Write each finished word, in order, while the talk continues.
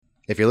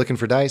If you're looking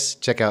for dice,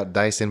 check out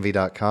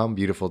diceenvy.com,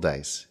 beautiful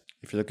dice.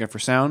 If you're looking for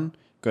sound,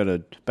 go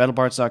to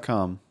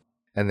battleparts.com.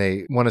 And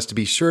they want us to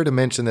be sure to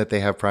mention that they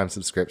have Prime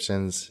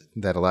subscriptions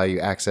that allow you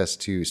access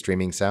to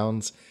streaming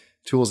sounds,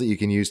 tools that you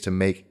can use to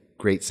make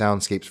great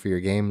soundscapes for your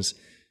games.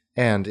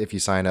 And if you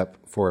sign up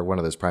for one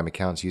of those Prime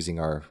accounts using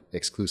our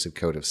exclusive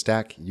code of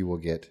STACK, you will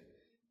get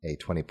a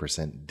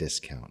 20%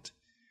 discount.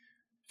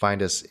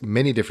 Find us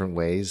many different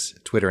ways,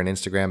 Twitter and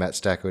Instagram at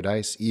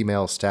StackODice,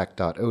 email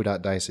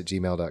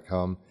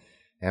stack.o.dice@gmail.com,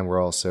 and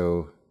we're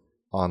also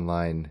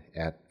online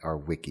at our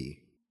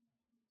wiki.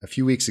 A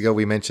few weeks ago,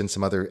 we mentioned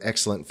some other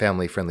excellent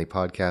family-friendly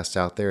podcasts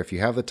out there. If you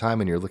have the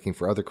time and you're looking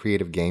for other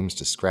creative games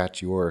to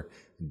scratch your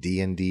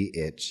D&D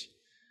itch,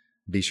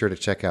 be sure to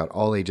check out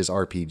All Ages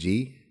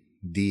RPG,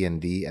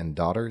 D&D and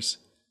Daughters,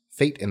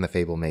 Fate and the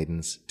Fable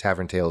Maidens,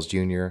 Tavern Tales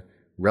Jr.,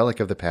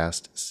 Relic of the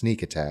Past,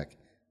 Sneak Attack,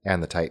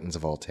 and the Titans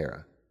of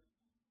Altera.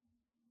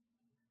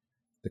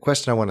 The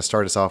question I want to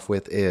start us off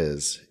with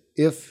is,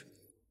 if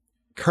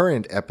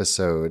current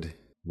episode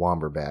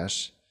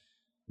Womberbash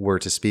were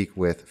to speak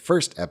with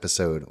first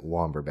episode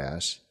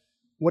Womberbash,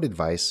 what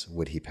advice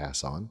would he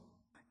pass on?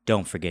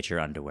 Don't forget your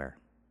underwear.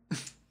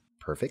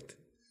 Perfect.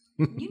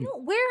 You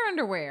don't wear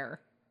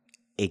underwear.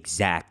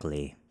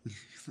 Exactly.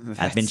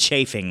 I've been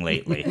chafing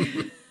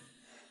lately.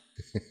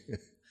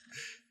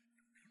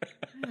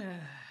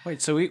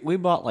 Wait, so we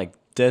bought like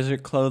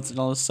desert clothes and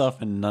all this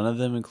stuff, and none of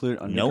them include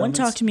undergarments? No one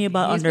talked to me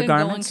about He's been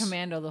undergarments. going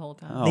commando the whole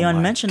time. Oh The my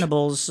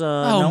unmentionables.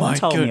 Oh No one my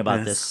told me about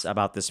goodness.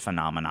 this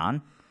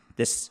phenomenon.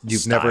 This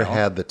You've style. never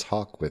had the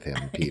talk with him,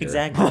 Peter.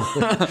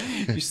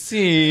 Exactly. You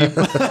see,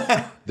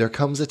 There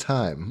comes a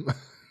time.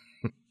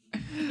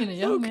 In a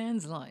young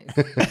man's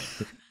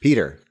life.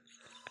 Peter,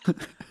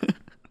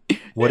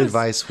 what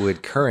advice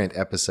would current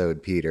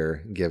episode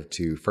Peter give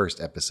to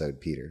first episode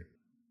Peter?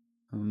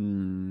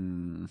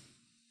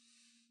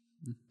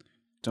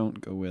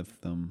 don't go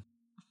with them.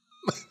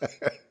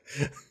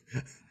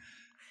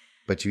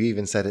 But you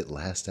even said it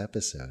last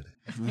episode.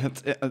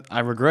 I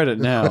regret it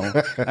now.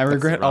 I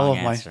regret the all wrong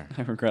of my. answer.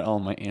 I regret all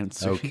my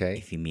answers. Okay.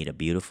 If you meet a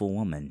beautiful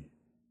woman,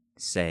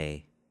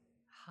 say,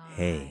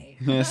 "Hey."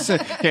 Yes.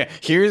 Yeah.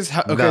 Here's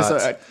how. Okay.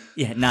 Not- So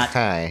Yeah, not.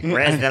 Hi.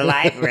 Where's the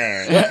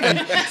library?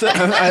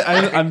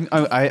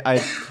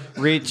 I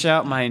reach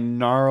out my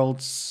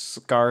gnarled,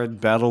 scarred,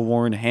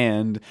 battle-worn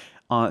hand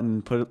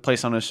and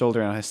place on his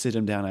shoulder, and I sit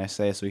him down. And I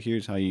say, "So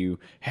here's how you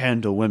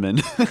handle women."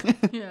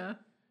 Yeah.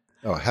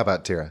 Oh, how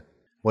about Tira?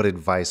 What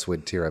advice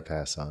would Tira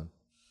pass on?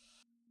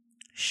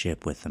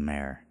 Ship with the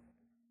mayor.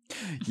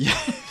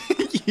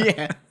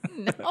 Yeah.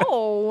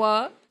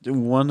 No.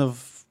 One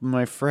of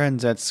my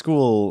friends at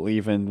school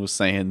even was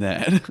saying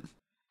that.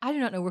 I do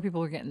not know where people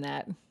were getting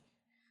that.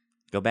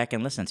 Go back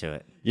and listen to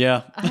it.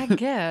 Yeah. I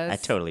guess. I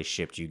totally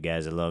shipped you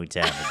guys a long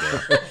time ago.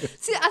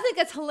 See, I think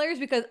that's hilarious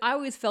because I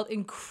always felt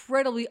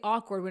incredibly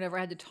awkward whenever I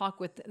had to talk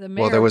with the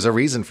mayor. Well, there was a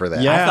reason for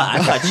that. Yeah.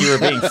 I thought you were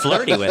being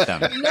flirty with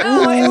them.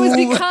 No, it was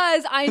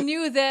because I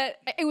knew that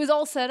it was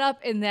all set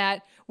up in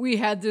that we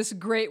had this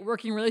great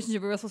working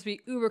relationship. We were supposed to be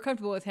uber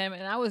comfortable with him,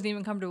 and I wasn't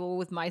even comfortable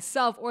with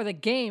myself or the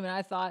game. And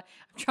I thought,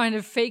 I'm trying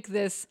to fake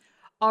this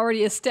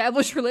already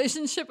established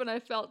relationship, and I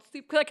felt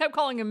stupid because I kept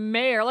calling him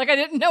Mayor, like I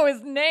didn't know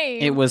his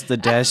name. It was the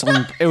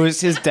dazzling. It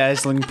was his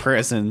dazzling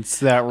presence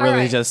that really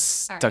right.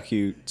 just stuck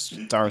you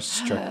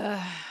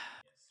starstruck.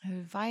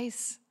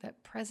 Advice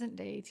that present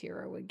day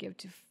Tira would give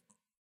to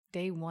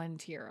day one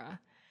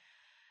Tira.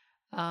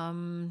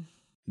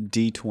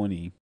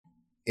 D20.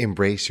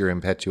 Embrace your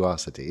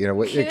impetuosity. You know,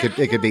 it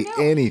could be No.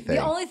 anything.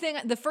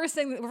 The first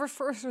thing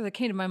that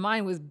came to my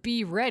mind was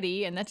be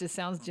ready, and that just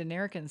sounds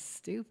generic and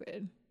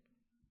stupid.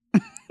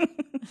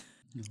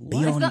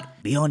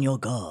 Be on your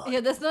guard.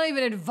 Yeah, that's not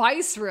even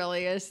advice,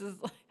 really. It's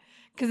just like,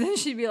 because then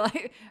she'd be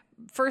like,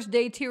 first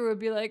day Tira would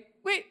be like,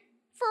 wait,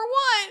 for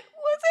what?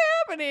 What's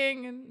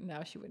happening? And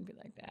no, she wouldn't be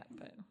like that.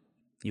 But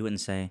You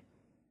wouldn't say,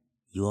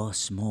 "You are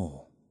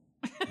small,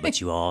 but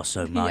you are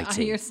also yeah,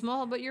 mighty. you're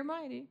small, but you're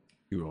mighty.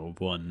 You are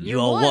one. You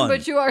are one,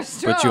 but you are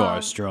strong. But you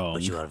are strong.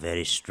 but you are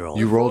very strong."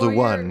 You rolled a Oh,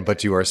 one, you're-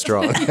 but you are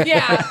strong.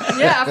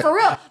 Yeah, for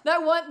real.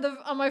 That one,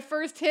 on my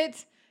first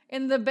hit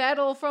in the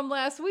battle from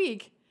last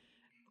week,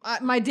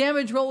 my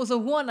damage roll was a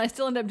 1. I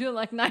still ended up doing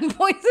like 9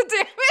 points of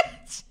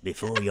damage.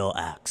 Before your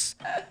axe,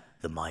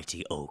 the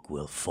mighty oak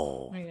will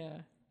fall.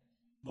 Yeah.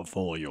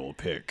 Before your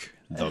pick,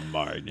 the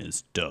mine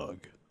is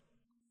dug.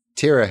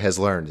 Tira has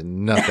learned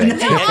nothing. No,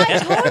 I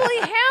totally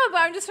have.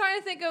 But I'm just trying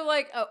to think of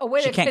like a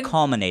way She to can't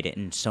culminate it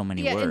in so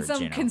many in words,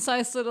 some you know.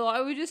 concise little. I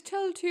would just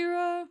tell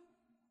Tira.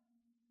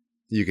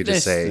 You could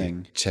just This say,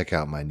 thing. check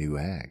out my new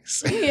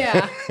axe.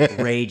 Yeah,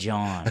 Rage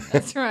on.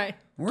 that's right.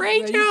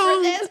 Rachel!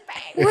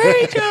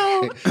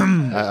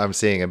 I'm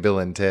seeing a Bill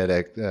and Ted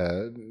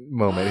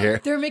moment here.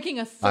 They're making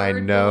a third. I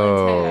Bill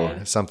know. and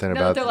Ted. Something Now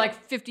that about they're like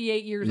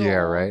 58 years old. Yeah,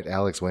 right.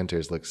 Alex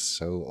Winters looks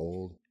so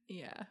old.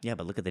 Yeah. Yeah,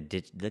 but look at the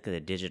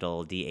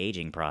digital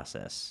de-aging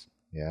process.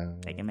 Yeah.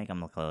 They can make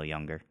them look a little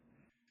younger.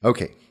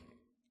 Okay.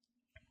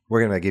 We're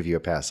going to give you a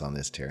pass on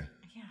this, Tara.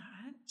 Yeah.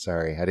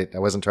 Sorry. I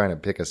wasn't trying to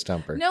pick a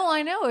stumper. No,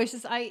 I know. It's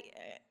just I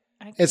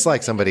It's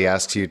like somebody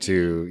asks you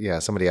to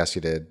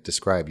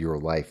describe your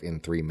life in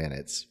 3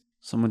 minutes.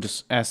 Someone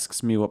just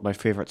asks me what my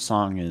favorite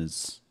song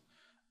is,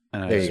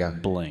 and I There you just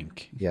go.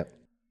 blank. Yep.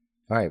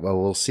 All right. Well,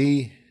 we'll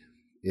see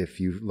if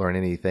you learn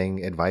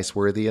anything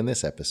advice-worthy in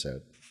this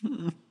episode.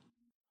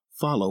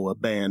 Follow a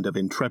band of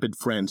intrepid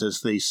friends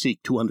as they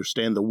seek to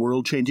understand the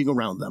world changing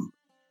around them,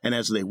 and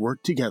as they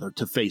work together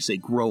to face a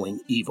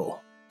growing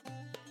evil.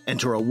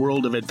 Enter a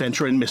world of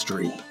adventure and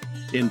mystery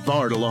in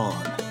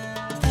Vardalon.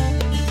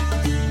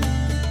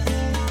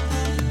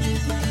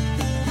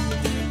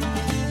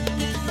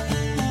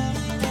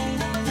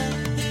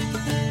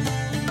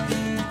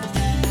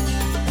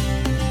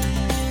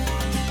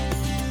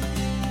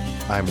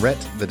 I'm Rhett,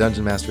 the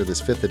Dungeon Master of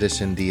this 5th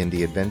edition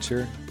D&D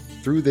adventure.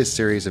 Through this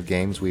series of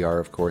games, we are,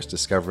 of course,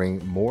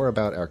 discovering more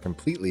about our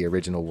completely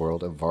original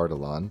world of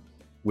Vardalon.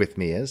 With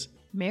me is...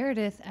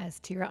 Meredith as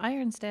Tira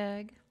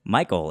Ironstag.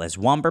 Michael as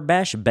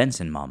Womberbash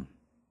Benson Mum.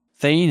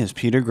 Thane is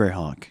Peter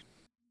Greyhawk.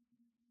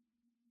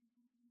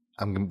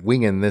 I'm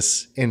winging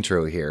this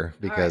intro here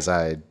because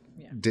I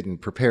didn't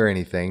prepare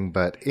anything,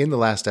 but in the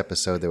last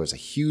episode, there was a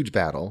huge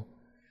battle,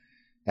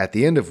 at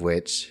the end of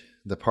which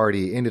the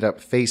party ended up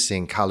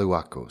facing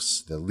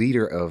Kaluakos, the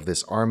leader of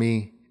this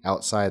army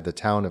outside the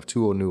town of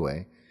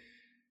Tuonue.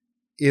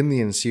 In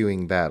the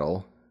ensuing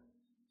battle,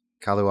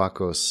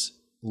 Kaluakos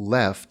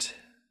left,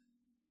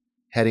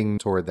 heading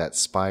toward that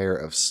spire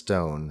of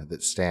stone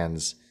that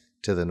stands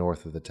to the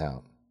north of the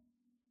town.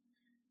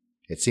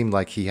 It seemed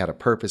like he had a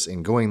purpose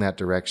in going that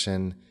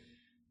direction,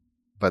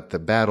 but the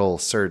battle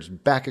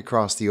surged back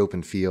across the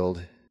open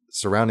field,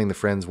 surrounding the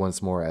friends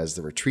once more as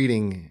the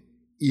retreating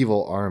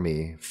evil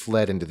army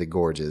fled into the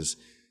gorges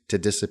to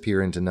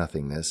disappear into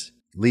nothingness,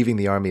 leaving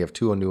the army of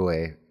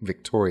Tuonue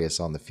victorious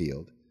on the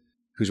field.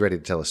 Who's ready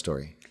to tell a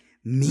story?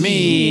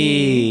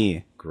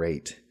 Me!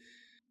 Great.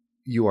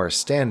 You are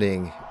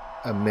standing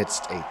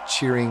amidst a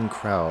cheering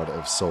crowd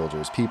of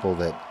soldiers, people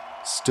that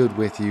stood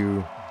with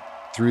you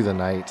through the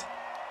night,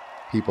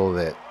 people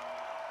that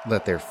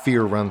let their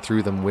fear run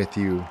through them with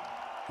you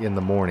in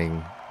the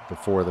morning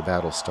before the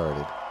battle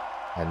started.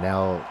 And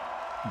now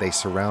they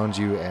surround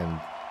you, and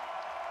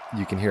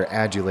you can hear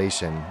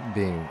adulation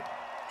being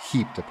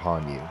heaped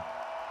upon you.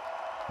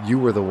 You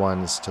were the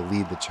ones to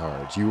lead the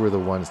charge. You were the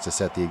ones to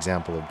set the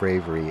example of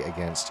bravery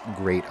against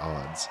great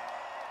odds.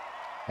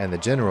 And the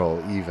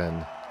general,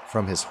 even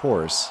from his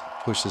horse,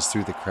 pushes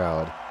through the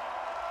crowd,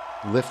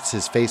 lifts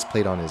his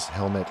faceplate on his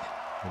helmet,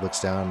 looks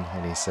down,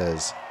 and he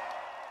says,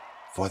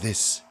 "For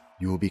this,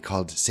 you will be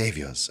called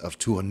saviors of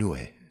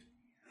Tuonue."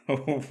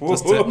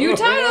 New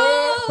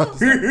title!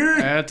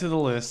 Add to the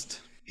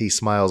list. He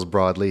smiles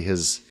broadly,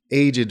 his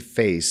aged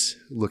face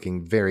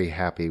looking very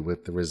happy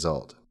with the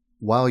result.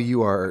 While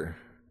you are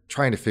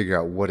trying to figure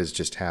out what has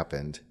just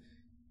happened,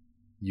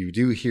 you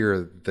do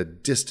hear the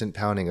distant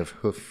pounding of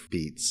hoof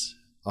beats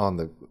on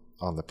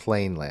the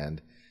plain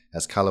land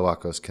as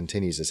Kaluakos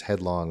continues his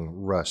headlong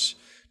rush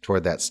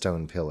toward that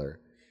stone pillar.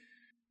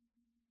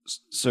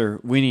 Sir,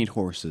 we need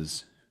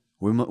horses.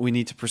 We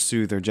need to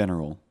pursue their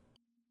general.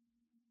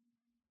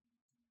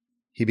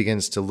 He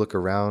begins to look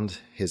around.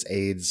 His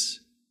aides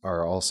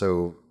are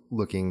also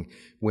looking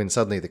when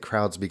suddenly the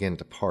crowds begin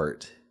to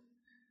part.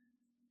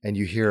 And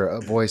you hear a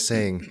voice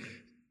saying,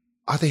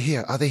 "Are they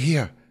here? Are they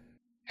here?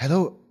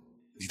 Hello?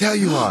 There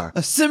you are."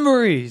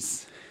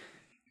 Cimmeries!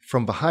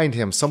 From behind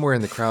him, somewhere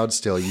in the crowd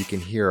still, you can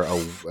hear a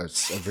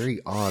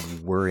very odd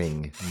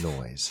whirring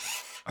noise.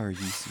 Are you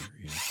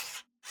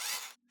serious?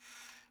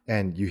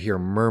 And you hear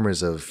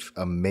murmurs of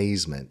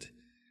amazement.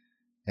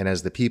 And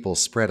as the people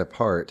spread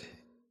apart,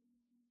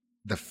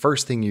 the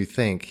first thing you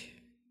think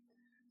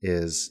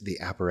is the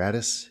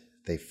apparatus.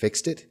 They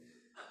fixed it.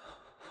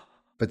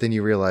 But then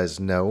you realize,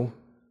 no.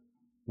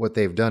 What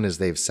they've done is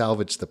they've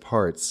salvaged the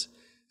parts,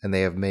 and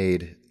they have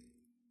made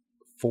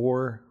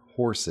 4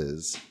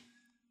 horses,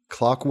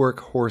 clockwork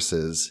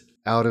horses,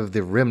 out of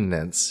the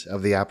remnants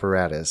of the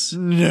apparatus.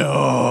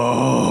 No!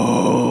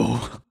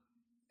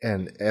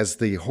 And as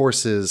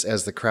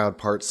the crowd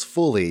parts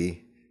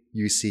fully,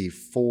 you see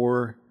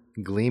 4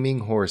 gleaming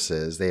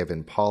horses. They have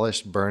been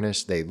polished,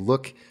 burnished. They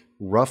look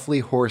roughly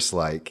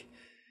horse-like.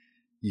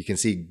 You can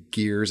see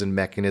gears and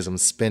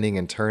mechanisms spinning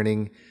and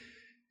turning,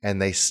 and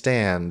they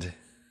stand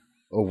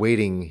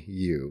awaiting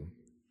you.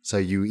 So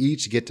you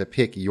each get to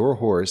pick your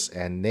horse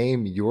and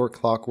name your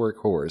clockwork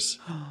horse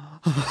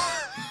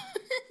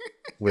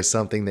with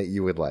something that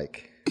you would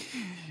like.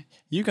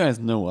 You guys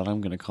know what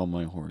I'm going to call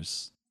my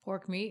horse.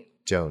 Pork meat.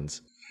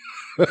 Jones.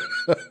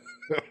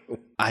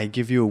 I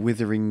give you a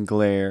withering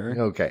glare.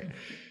 Okay.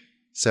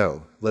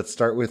 So let's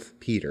start with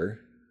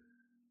Peter.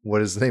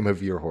 What is the name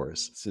of your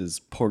horse? This is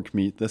Pork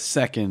Meat, the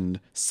second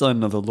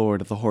son of the Lord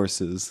of the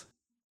Horses.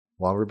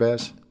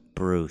 Womberbash?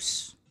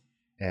 Bruce.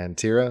 And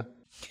Tira?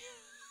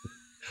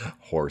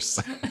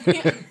 Horse.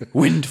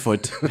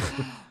 Windfoot.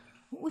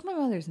 What was my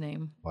mother's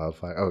name?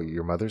 Wildfire. Oh,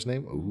 your mother's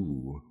name?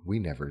 Ooh, we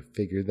never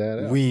figured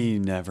that out. We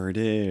never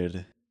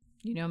did.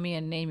 You know me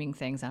and naming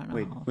things. I don't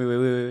know.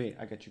 Wait.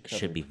 I got you covered.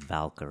 Should be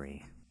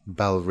Valkyrie.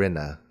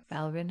 Balrina.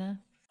 Ballerina.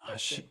 I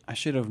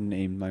should have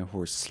named my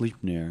horse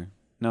Sleipnir.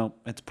 No,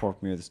 it's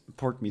Porkmeat.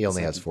 Porkmeat. He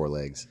only has second. 4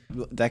 legs.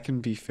 That can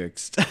be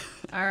fixed.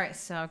 All right,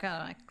 so I've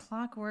got my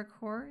clockwork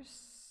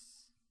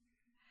horse.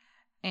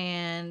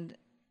 And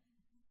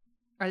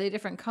are they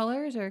different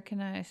colors, or can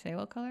I say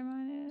what color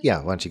mine is? Yeah,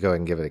 why don't you go ahead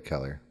and give it a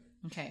color?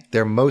 Okay.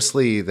 They're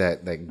mostly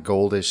that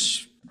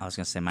goldish, I was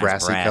gonna say mine's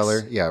brassy brass.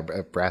 color. Yeah,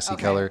 brassy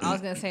Okay, color. I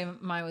was gonna say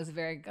mine was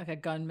very like a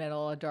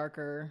gunmetal, a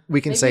darker. We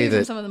can maybe say even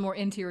that- some of the more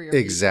interior.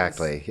 pieces.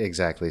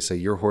 Exactly. So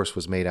your horse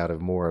was made out of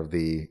more of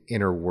the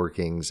inner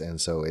workings, and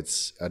so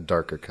it's a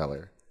darker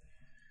color.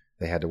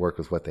 They had to work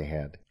with what they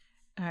had.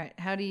 All right.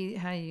 How do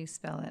you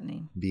spell that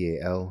name?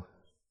 BALRINNA.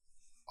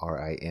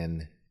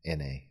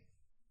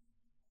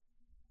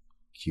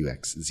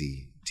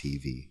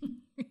 QXZTV.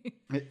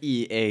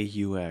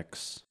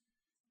 EAUX.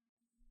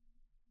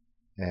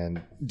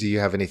 And do you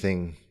have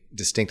anything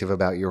distinctive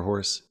about your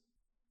horse?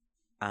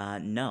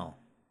 No,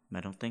 I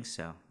don't think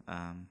so.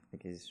 I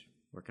think he's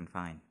working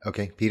fine.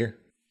 Okay, Peter?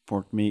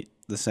 Porkmeat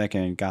the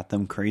second got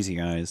them crazy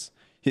eyes.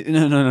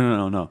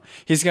 No.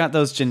 He's got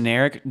those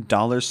generic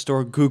dollar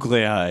store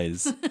googly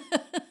eyes.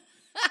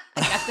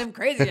 Got them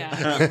crazy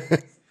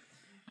eyes.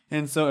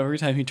 And so every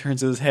time he turns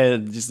his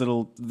head,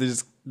 they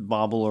just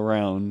bobble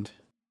around.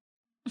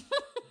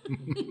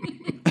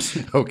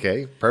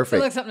 Okay, I feel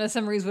perfect. like something that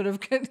Summaries would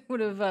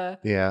have.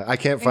 Yeah, I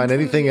can't find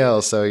anything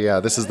else, so yeah,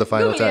 this is the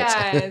final googly text.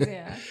 eyes,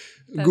 yeah.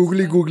 That's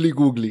Googly, fine. googly,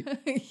 googly.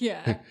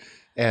 Yeah.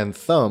 And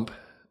Thump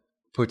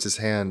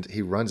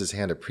he runs his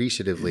hand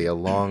appreciatively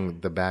along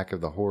the back of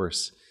the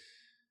horse.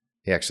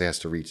 He actually has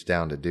to reach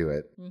down to do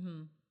it.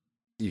 Mm-hmm.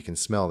 You can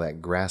smell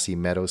that grassy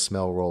meadow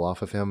smell roll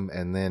off of him,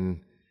 and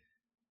then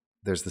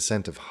there's the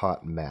scent of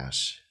hot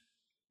mash,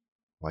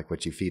 like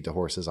what you feed to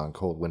horses on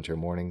cold winter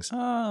mornings.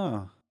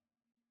 Oh.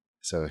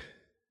 So,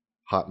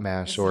 hot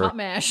mash It's or hot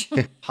mash.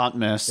 Hot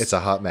mess. it's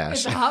a hot mash.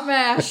 It's a hot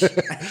mash.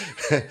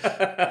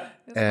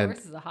 This And-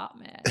 horse is a hot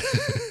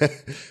mash.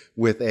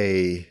 with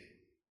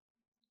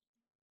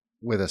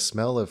a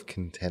smell of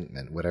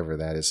contentment, whatever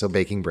that is. So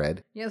baking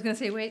bread. Yeah, I was gonna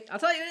say, wait, I'll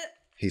tell you.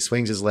 He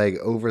swings his leg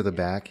over the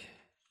back,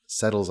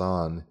 settles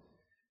on,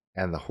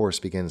 and the horse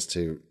begins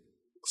to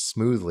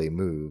smoothly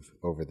move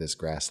over this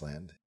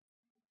grassland.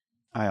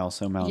 I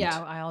also mount.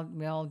 Yeah,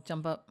 we all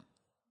jump up.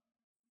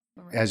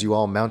 As you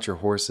all mount your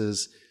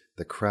horses,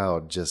 the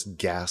crowd just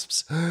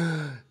gasps,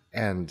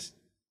 and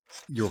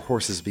your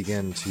horses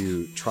begin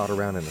to trot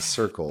around in a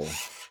circle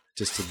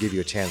just to give you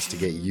a chance to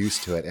get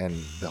used to it. And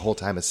the whole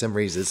time,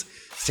 Simrise is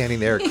standing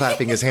there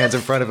clapping his hands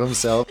in front of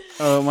himself,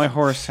 Oh, my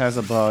horse has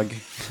a bug.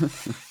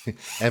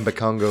 and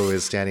Bakongo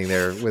is standing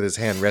there with his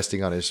hand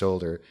resting on his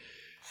shoulder.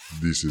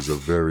 This is a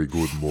very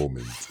good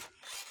moment.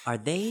 Are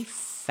they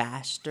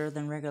faster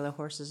than regular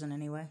horses in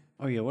any way?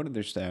 Oh, yeah, what are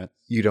their stats?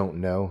 You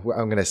don't know.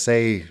 I'm going to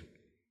say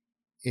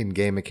in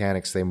game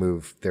mechanics, they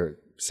move their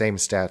same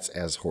stats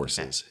as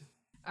horses.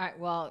 All right.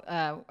 Well,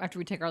 after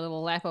we take our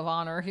little lap of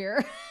honor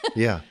here,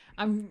 Yeah.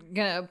 I'm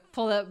gonna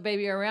pull that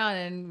baby around,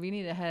 and we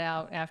need to head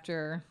out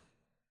after.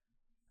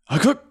 I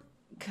cook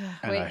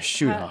Wait, I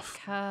shoot off.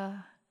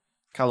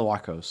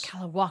 Kalawakos.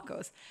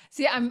 Kalawakos.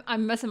 See,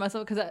 I'm messing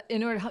myself because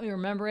in order to help me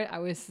remember it, I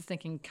was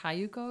thinking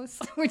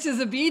Cayucos, which is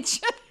a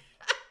beach.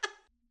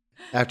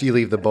 After you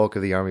leave the bulk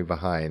of the army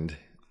behind,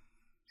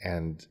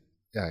 and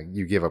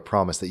you give a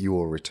promise that you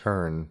will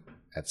return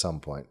at some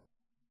point,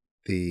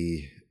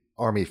 the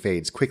army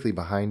fades quickly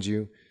behind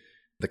you.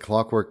 The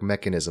clockwork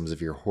mechanisms of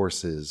your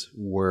horses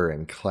whir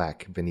and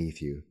clack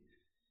beneath you.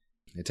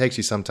 It takes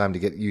you some time to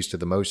get used to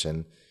the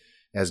motion.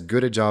 As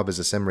good a job as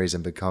the Simrise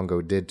and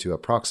Bakongo did to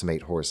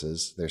approximate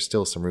horses, there's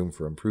still some room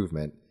for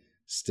improvement.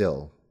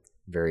 Still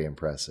very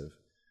impressive.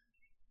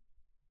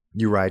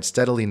 You ride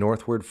steadily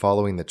northward,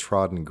 following the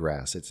trodden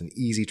grass. It's an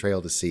easy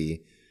trail to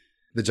see.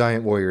 The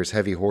giant warrior's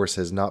heavy horse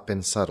has not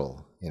been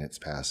subtle in its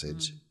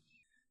passage.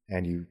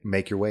 And you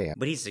make your way.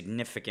 But he's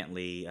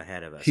significantly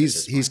ahead of us. at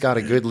He's this point. got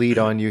a good lead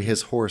on you.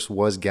 His horse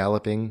was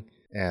galloping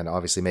and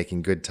obviously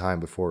making good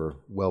time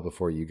well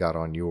before you got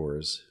on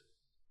yours.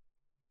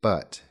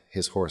 But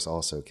his horse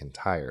also can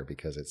tire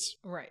because it's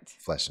Right.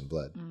 flesh and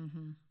blood.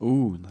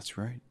 Ooh, that's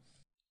right.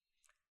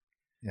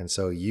 And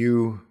so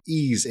you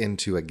ease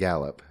into a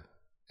gallop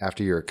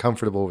after you're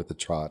comfortable with the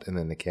trot and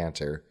then the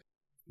canter.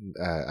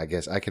 I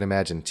guess I can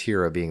imagine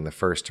Tira being the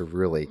first to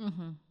really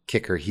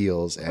kick her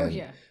heels, and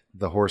yeah.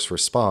 the horse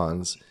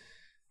responds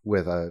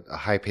with a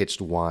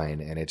high-pitched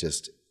whine, and it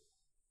just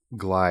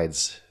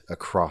glides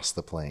across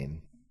the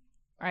plain.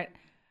 All right.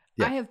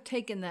 Yeah. I have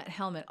taken that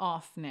helmet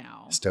off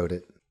now. Stowed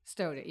it.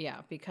 Stowed it,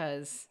 yeah,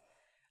 because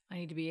I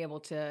need to be able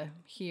to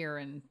hear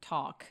and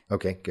talk.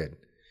 Okay, good.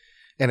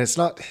 And it's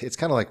kind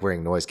of like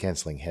wearing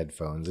noise-canceling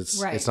headphones.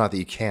 It's Right. It's not that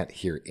you can't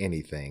hear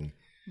anything.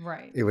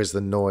 Right. It was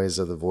the noise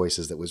of the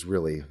voices that was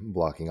really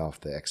blocking off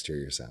the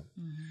exterior sound.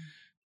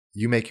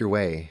 You make your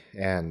way,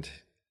 and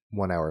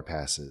 1 hour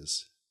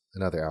passes.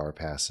 Another hour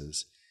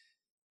passes.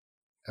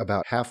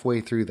 About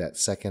halfway through that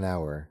second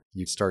hour,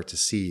 you start to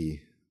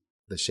see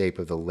the shape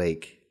of the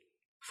lake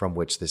from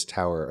which this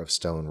tower of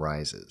stone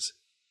rises.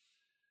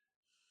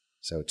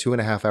 So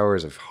 2.5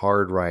 hours of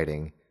hard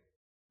riding,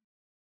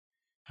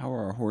 How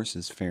are our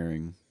horses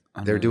faring?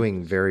 They're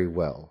doing very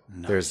well.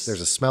 Nice. There's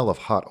a smell of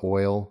hot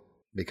oil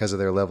because of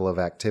their level of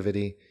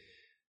activity,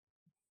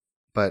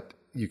 but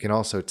you can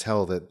also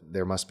tell that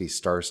there must be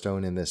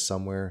starstone in this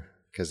somewhere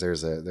because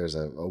there's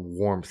a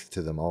warmth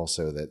to them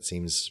also that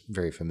seems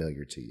very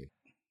familiar to you.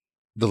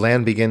 The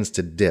land begins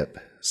to dip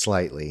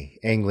slightly,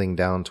 angling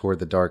down toward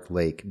the dark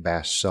lake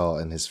Bash saw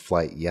in his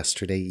flight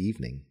yesterday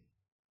evening.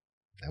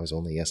 That was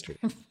only yesterday.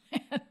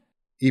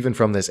 Even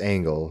from this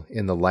angle,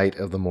 in the light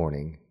of the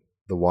morning,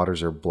 the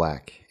waters are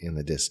black in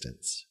the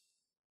distance.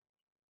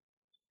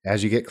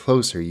 As you get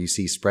closer, you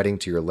see spreading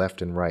to your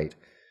left and right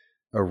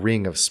a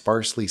ring of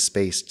sparsely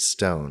spaced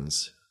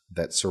stones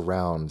that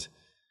surround,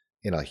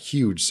 in a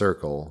huge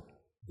circle,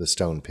 the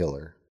stone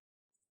pillar.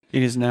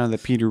 It is now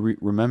that Peter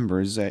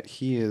remembers that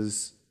he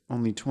has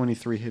only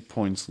 23 hit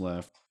points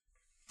left.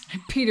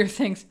 Peter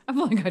thinks, I've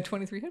only got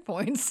 23 hit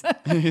points.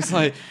 He's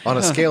like, On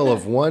a scale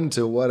of 1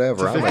 to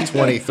whatever, I'm a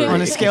 23.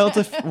 on a scale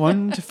of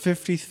 1 to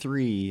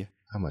 53.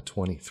 I'm a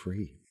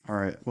 23. All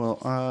right.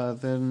 Well,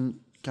 then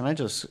can I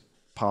just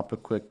pop a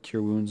quick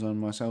cure wounds on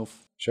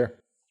myself? Sure.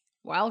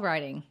 Wild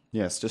riding.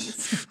 Yes,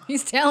 just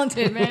He's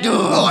talented, man.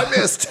 Oh, I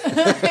missed!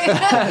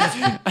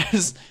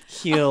 just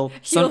heal Heal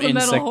some the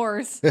metal insect.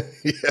 horse.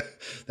 Yeah,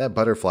 that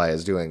butterfly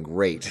is doing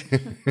great.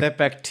 That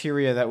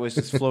bacteria that was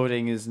just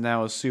floating is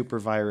now a super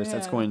virus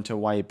that's Yeah. going to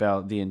wipe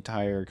out the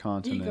entire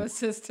continent.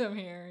 Ecosystem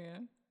here,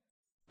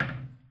 yeah.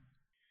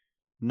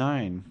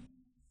 9.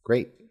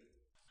 Great.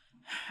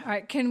 All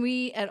right, can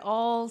we at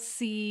all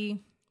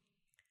see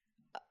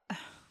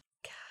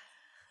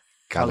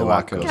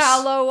Kalawakos.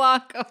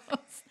 Kalawakos?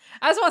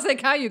 I just want to say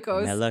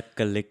Kayukos.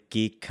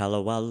 Melakaliki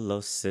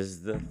Kalawalos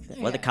is the...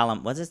 What the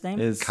column? What's his name?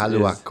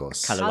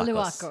 Kaluakos.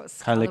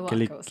 Kalawakos.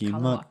 Kalikaliki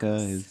Maka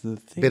is the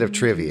thing. Bit of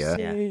trivia.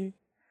 Yeah.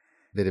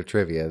 Bit of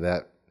trivia.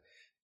 That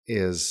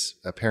is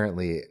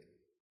apparently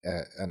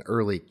an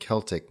early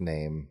Celtic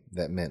name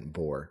that meant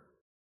boar.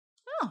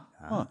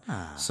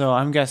 So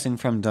I'm guessing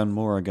from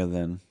Dunmorriga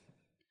then.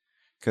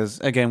 Because,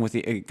 again, with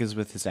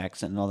his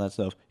accent and all that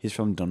stuff, he's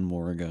from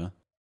Dunmorriga.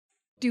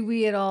 Do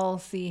we at all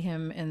see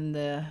him in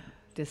the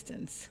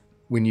distance?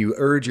 When you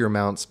urge your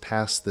mounts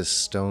past this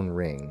stone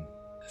ring,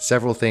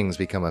 several things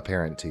become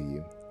apparent to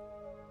you.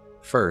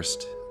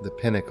 First, the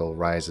pinnacle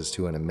rises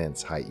to an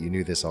immense height. You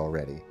knew this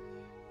already.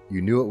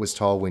 You knew it was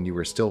tall when you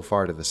were still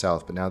far to the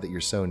south, but now that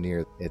you're so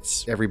near,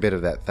 it's every bit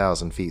of that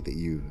 1,000 feet that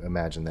you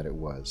imagined that it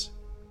was.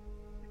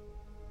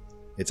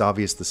 It's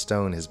obvious the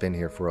stone has been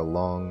here for a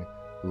long,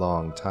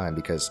 long time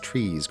because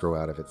trees grow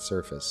out of its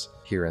surface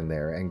here and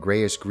there, and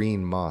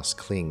grayish-green moss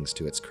clings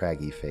to its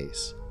craggy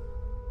face.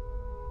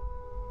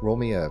 Roll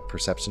me a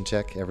perception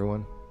check,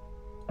 everyone.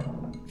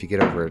 If you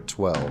get over a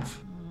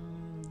 12.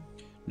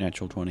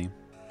 Natural 20.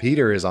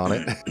 Peter is on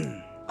it.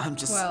 I'm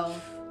just...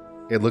 12.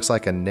 It looks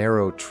like a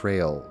narrow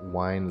trail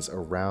winds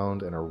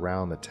around and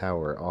around the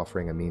tower,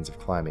 offering a means of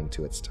climbing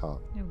to its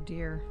top. Oh,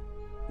 dear.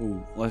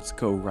 Ooh, let's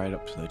go right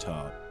up to the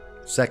top.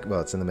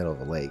 Well, it's in the middle of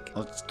a lake.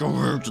 Let's go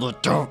right to the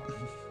top.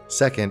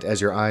 Second,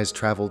 as your eyes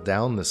travel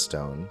down the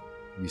stone,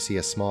 you see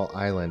a small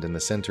island in the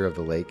center of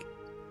the lake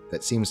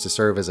that seems to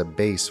serve as a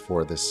base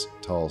for this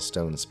tall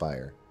stone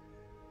spire.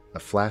 A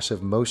flash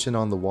of motion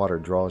on the water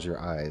draws your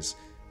eyes.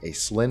 A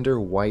slender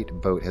white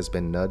boat has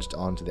been nudged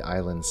onto the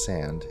island's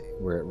sand,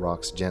 where it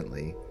rocks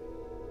gently.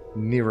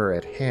 Nearer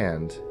at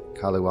hand,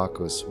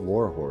 Kalawakos'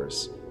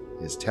 warhorse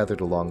is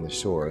tethered along the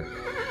shore.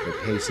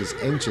 It paces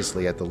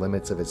anxiously at the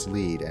limits of its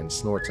lead and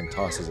snorts and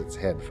tosses its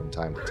head from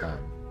time to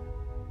time.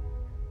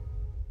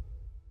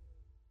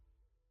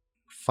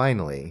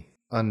 Finally,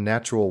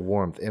 unnatural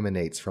warmth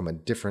emanates from a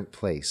different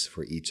place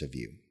for each of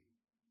you.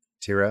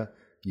 Tira,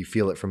 you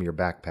feel it from your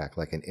backpack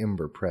like an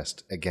ember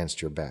pressed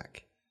against your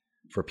back.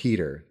 For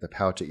Peter, the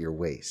pouch at your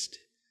waist.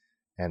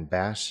 And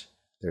Bash,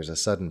 there's a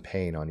sudden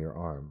pain on your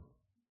arm.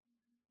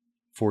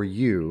 For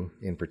you,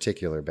 in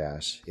particular,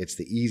 Bash, it's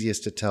the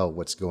easiest to tell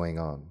what's going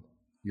on.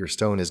 Your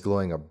stone is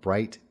glowing a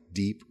bright,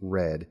 deep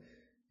red,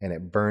 and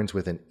it burns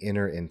with an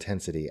inner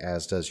intensity,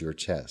 as does your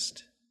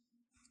chest.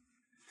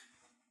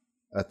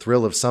 A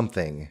thrill of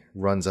something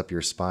runs up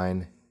your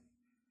spine,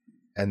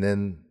 and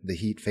then the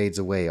heat fades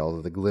away,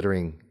 although the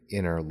glittering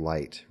inner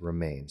light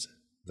remains.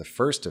 The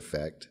first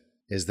effect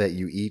is that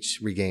you each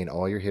regain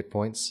all your hit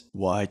points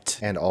What?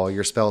 and all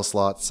your spell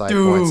slots, side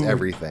Dude. points,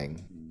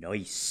 everything.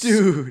 Nice.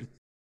 Dude.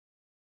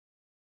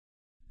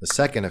 The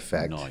second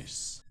effect,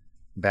 Nice.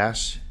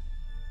 Bash,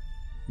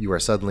 you are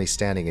suddenly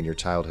standing in your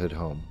childhood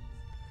home.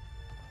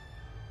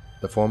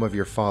 The form of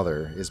your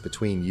father is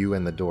between you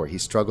and the door. He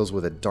struggles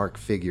with a dark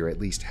figure at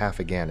least half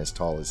again as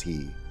tall as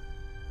he.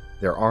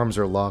 Their arms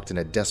are locked in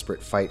a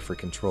desperate fight for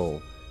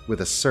control.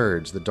 With a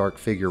surge, the dark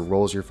figure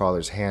rolls your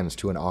father's hands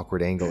to an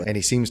awkward angle, and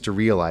he seems to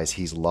realize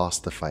he's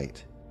lost the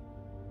fight.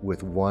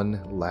 With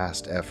one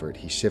last effort,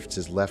 he shifts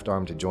his left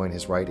arm to join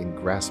his right in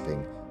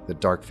grasping the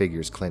dark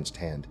figure's clenched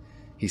hand.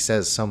 He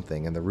says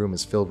something, and the room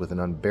is filled with an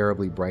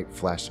unbearably bright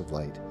flash of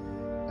light.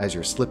 As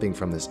you're slipping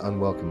from this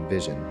unwelcome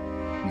vision,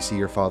 you see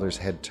your father's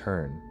head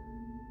turn,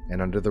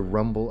 and under the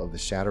rumble of the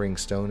shattering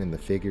stone in the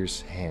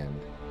figure's hand,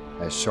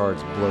 As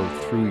shards blow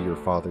through your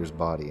father's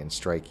body and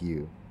strike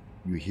you,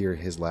 you hear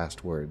his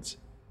last words.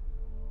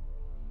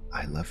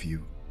 I love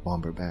you,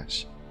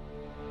 Bomberbash.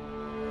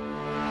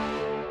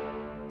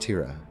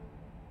 Tira,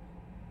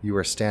 you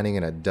are standing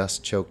in a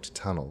dust-choked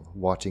tunnel,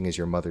 watching as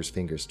your mother's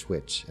fingers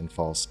twitch and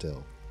fall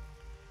still.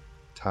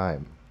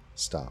 Time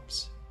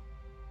stops.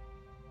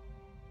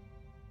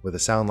 With a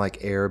sound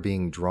like air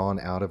being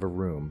drawn out of a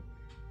room,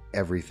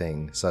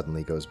 everything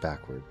suddenly goes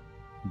backward.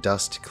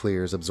 Dust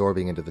clears,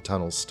 absorbing into the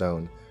tunnel's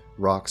stone.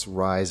 Rocks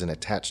rise and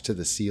attach to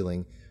the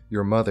ceiling.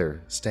 Your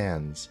mother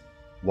stands,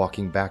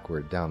 walking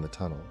backward down the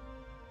tunnel.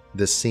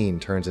 This scene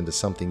turns into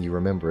something you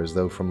remember as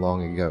though from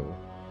long ago.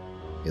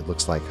 It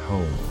looks like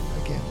home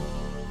again.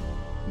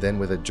 Then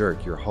with a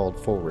jerk, you're hauled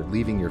forward,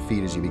 leaving your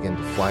feet as you begin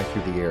to fly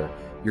through the air.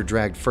 You're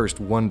dragged first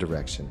one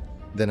direction,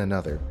 then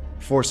another,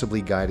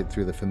 forcibly guided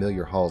through the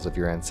familiar halls of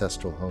your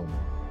ancestral home.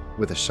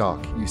 With a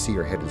shock, you see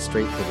you're headed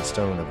straight for the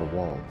stone of a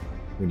wall,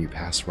 when you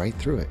pass right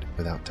through it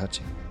without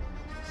touching.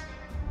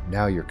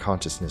 Now your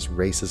consciousness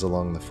races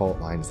along the fault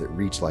lines that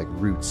reach like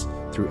roots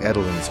through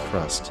Edellin's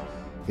crust.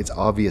 It's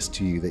obvious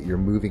to you that you're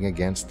moving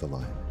against the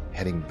line,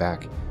 heading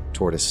back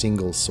toward a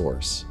single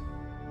source.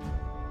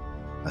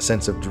 A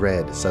sense of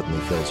dread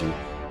suddenly fills you,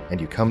 and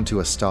you come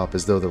to a stop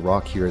as though the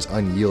rock here is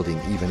unyielding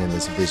even in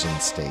this vision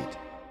state.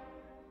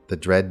 The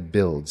dread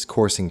builds,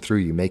 coursing through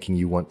you, making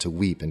you want to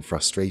weep in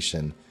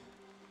frustration.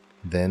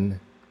 Then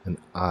an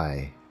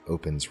eye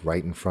opens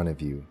right in front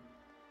of you,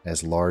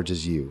 as large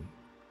as you,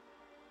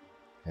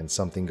 and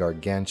something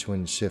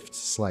gargantuan shifts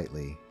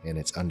slightly in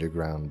its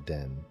underground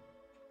den.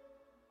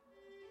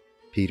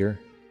 Peter,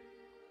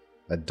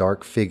 a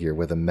dark figure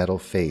with a metal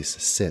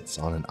face sits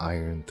on an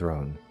iron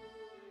throne.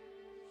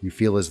 You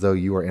feel as though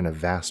you are in a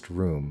vast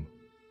room.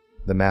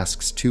 The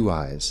mask's two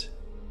eyes,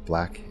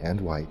 black and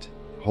white,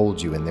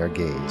 hold you in their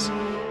gaze,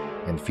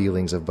 and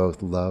feelings of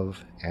both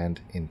love and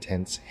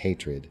intense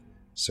hatred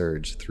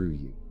surge through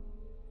you.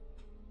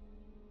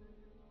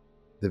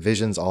 The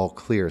visions all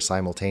clear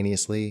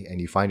simultaneously,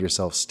 and you find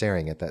yourself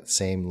staring at that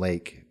same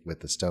lake with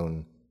the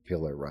stone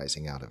pillar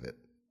rising out of it.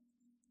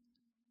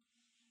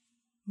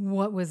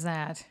 What was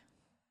that?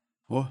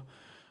 Well,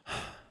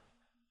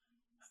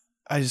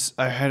 I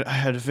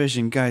had a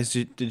vision, guys.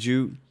 Did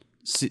you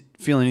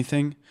feel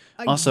anything?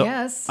 Also,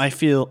 yes. I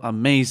feel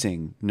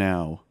amazing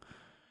now.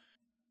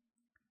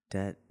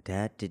 Dad,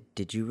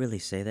 did you really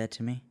say that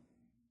to me?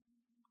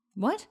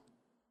 What?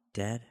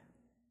 Dad?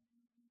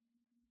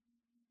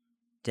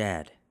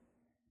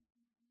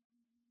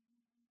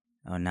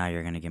 Oh, now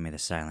you're gonna give me the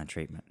silent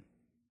treatment.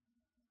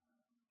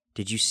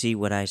 Did you see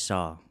what I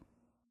saw?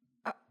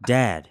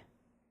 Dad!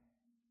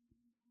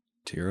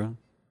 Tira?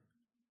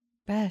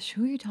 Bash,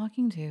 who are you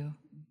talking to?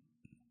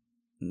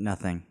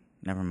 Nothing.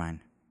 Never mind.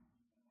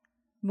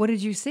 What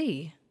did you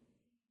see?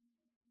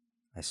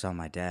 I saw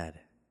my dad.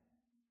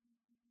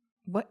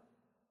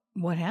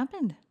 What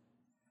happened?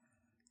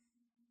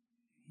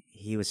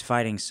 He was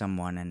fighting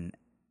someone,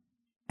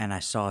 and I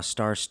saw a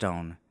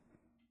starstone.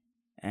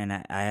 And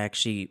I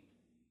actually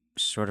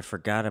sort of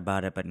forgot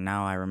about it, but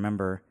now I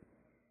remember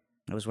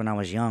it was when I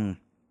was young.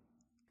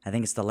 I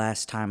think it's the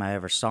last time I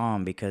ever saw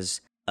him,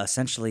 because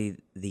essentially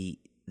the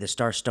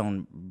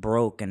starstone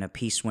broke and a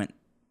piece went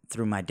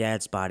through my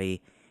dad's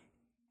body,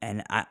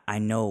 and I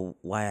know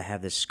why I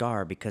have this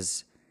scar,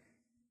 because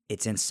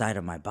it's inside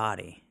of my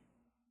body,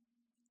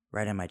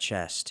 right in my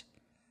chest.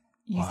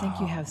 You think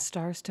you have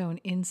Starstone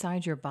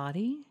inside your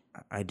body?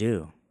 I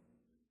do.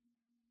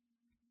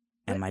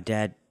 And my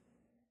dad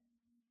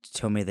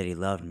told me that he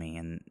loved me,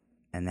 and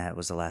that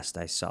was the last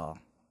I saw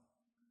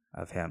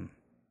of him.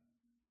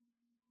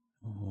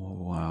 Oh,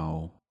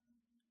 wow.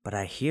 But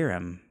I hear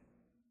him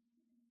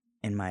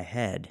in my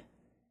head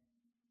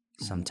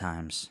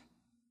sometimes.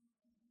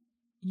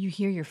 You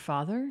hear your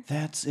father?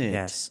 That's it.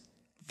 Yes.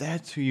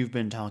 That's who you've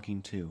been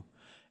talking to.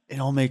 It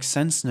all makes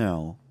sense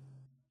now.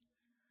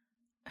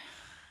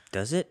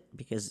 Does it?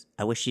 Because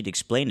I wish you'd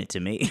explain it to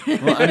me.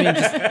 Well, I mean,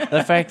 just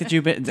the fact that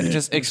that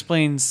just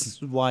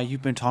explains why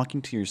you've been talking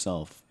to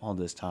yourself all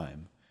this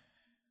time.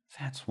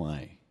 That's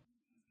why.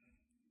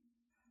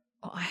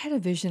 Well, I had a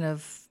vision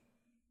of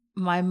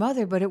my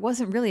mother, but it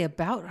wasn't really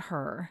about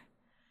her.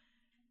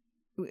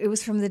 It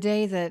was from the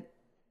day that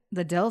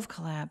the delve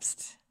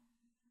collapsed.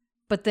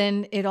 But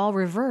then it all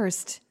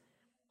reversed,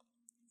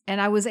 and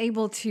I was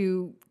able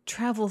to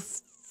travel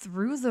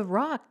through the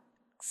rock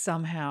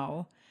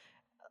somehow.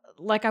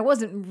 Like I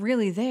wasn't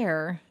really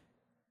there.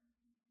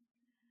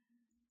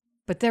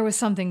 But there was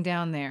something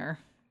down there.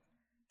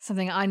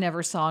 Something I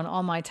never saw in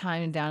all my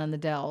time down in the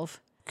delve.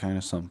 Kind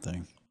of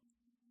something.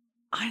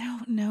 I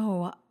don't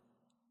know.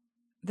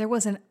 There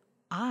was an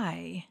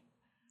eye.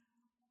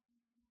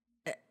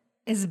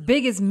 As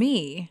big as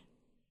me.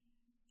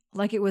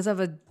 Like it was of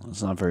a...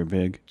 It's not very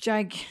big.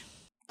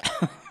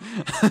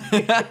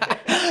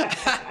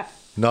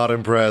 Not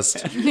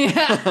impressed.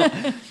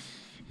 Yeah.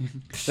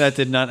 That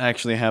did not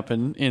actually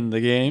happen in the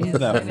game.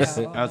 That was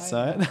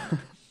outside.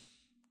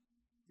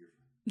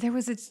 There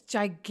was its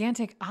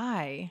gigantic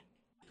eye.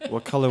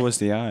 What color was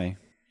the eye?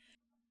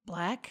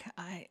 Black?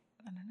 I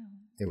don't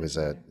know. It was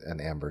an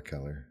amber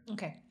color.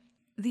 Okay.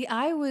 The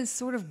eye was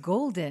sort of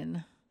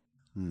golden.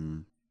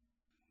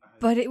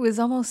 But it was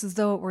almost as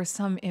though it were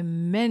some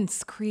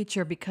immense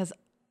creature because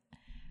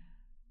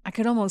I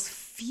could almost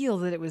feel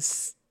that it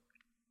was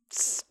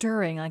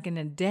stirring like in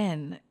a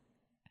den.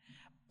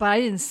 But I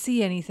didn't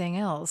see anything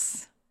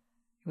else.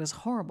 It was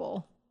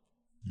horrible.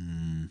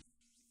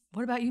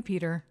 What about you,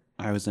 Peter?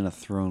 I was in a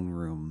throne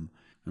room,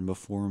 and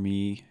before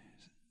me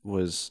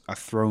was a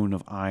throne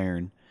of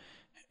iron,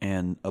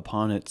 and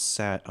upon it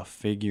sat a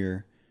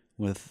figure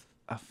with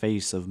a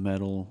face of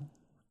metal.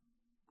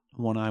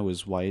 One eye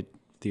was white,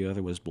 the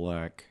other was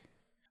black.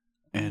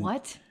 And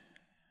What?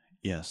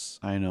 yes,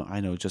 I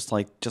know. Just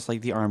like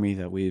the army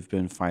that we've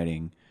been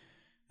fighting,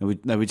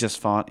 that we just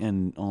fought,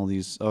 and all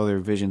these other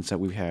visions that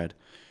we've had.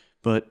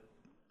 But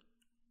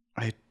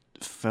I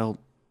felt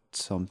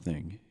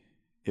something.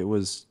 It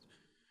was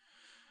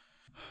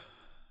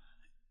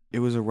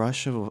a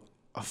rush of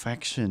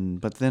affection,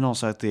 but then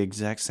also at the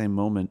exact same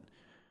moment,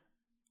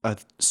 a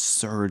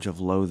surge of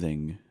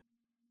loathing.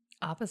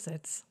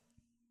 Opposites.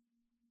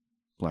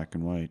 Black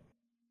and white.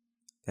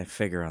 That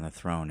figure on the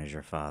throne is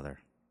your father.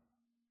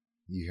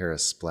 You hear a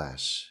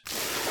splash.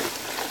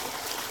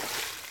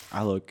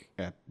 I look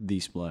at the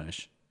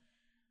splash.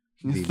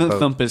 The The boat-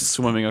 Thump is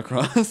swimming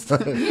across.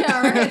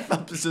 Yeah, right.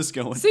 Thump is just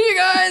going. See you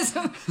guys.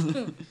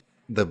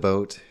 The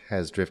boat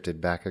has drifted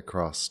back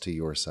across to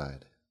your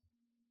side.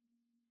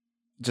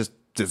 Just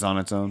on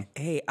its own.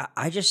 Hey,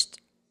 I just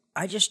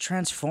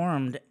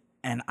transformed,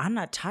 and I'm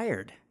not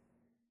tired.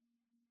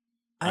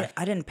 I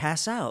didn't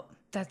pass out.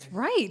 That's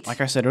right. Like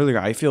I said earlier,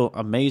 I feel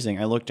amazing.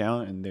 I look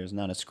down and there's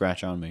not a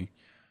scratch on me.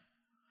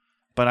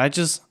 But I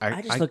just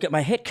Look at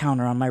my hit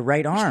counter on my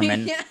right arm,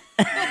 and Yeah.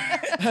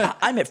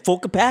 I'm at full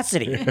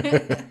capacity.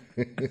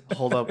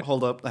 hold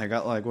up. I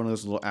got like one of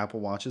those little Apple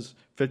Watches,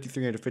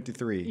 53 out of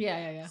 53.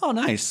 Yeah. Oh,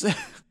 nice.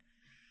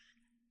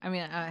 I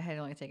mean, I had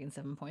only taken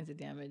 7 points of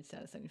damage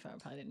out of 75. I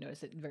probably didn't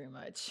notice it very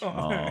much.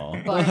 Oh,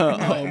 But,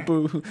 oh,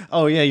 boo.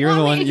 Oh yeah, you're Well,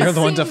 the I one. mean, You're it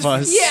the one to seems-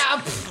 fuss.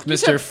 Yeah, pff, you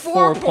Mister, took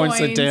 4 points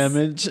of points.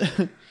 damage.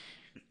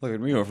 Look at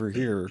me over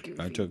here.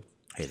 I took.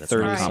 Hey, that's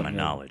 30 not something. common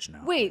knowledge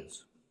now. Wait,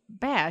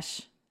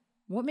 Bash,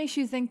 what makes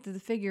you think that the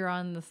figure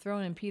on the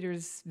throne in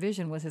Peter's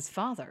vision was his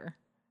father?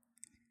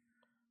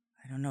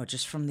 I don't know.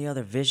 Just from the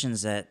other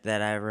visions that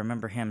I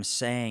remember him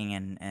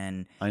saying,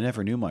 and I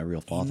never knew my real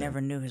he father. never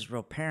knew his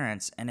real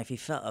parents. And if he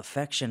felt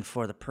affection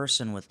for the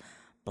person with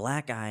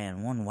black eye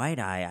and one white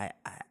eye,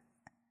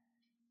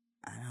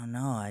 I don't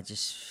know. I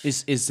just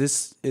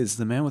Is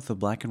the man with the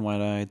black and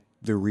white eye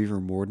the Reaver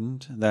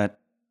Mordant that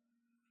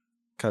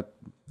cut?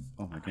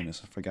 Oh my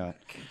goodness, I forgot.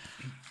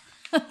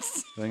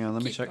 Hang on,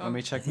 let me check. Let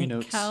me check my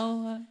notes.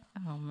 Oh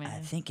man, I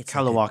think it's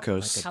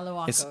Kalawakos.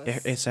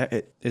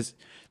 Kalawakos. Is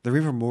the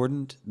Reaver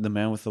Mordant the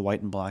man with the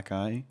white and black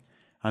eye?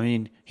 I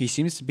mean, he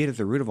seems to be at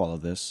the root of all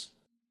of this.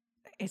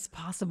 It's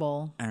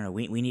possible. I don't know.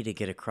 We need to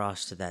get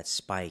across to that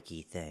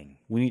spiky thing.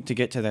 We need to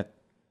get to that.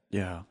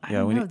 Yeah, I yeah.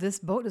 don't We know. need, This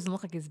boat doesn't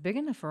look like it's big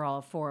enough for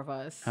all 4 of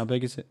us. how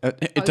big is it?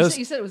 It Oh, does.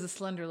 You said it was a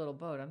slender little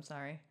boat. I'm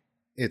sorry.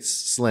 It's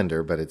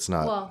slender, but it's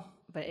not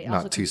But it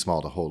not too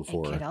small to hold It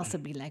for. could also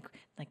be like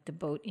the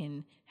boat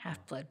in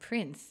Half-Blood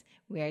Prince,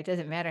 where it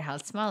doesn't matter how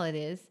small it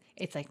is.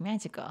 It's like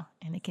magical,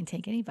 and it can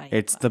take anybody.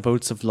 It's the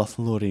boats of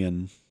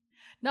Lothlorien.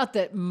 Not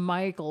that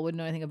Michael would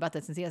know anything about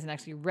that since he hasn't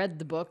actually read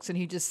the books, and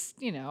he just,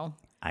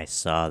 I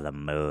saw the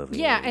movie.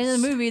 Yeah, and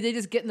in the movie, they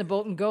just get in the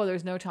boat and go.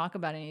 There's no talk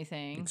about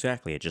anything.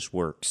 Exactly. It just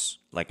works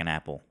like an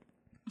apple.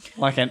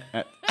 Like an.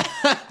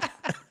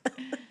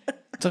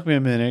 Took me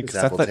a minute. This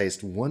 'cause I apple thought-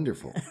 tastes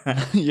wonderful.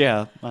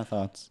 yeah, my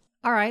thoughts.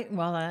 All right,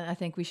 well, I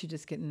think we should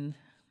just get in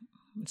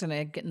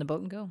the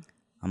boat and go.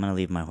 I'm going to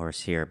leave my horse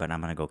here, but I'm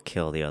going to go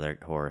kill the other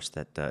horse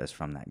that is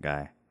from that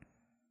guy.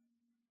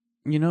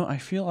 You know, I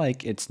feel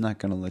like it's not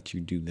gonna let you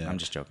do that. I'm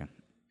just joking.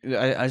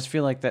 I just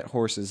feel like that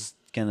horse is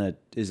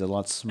a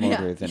lot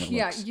smarter than it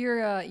looks.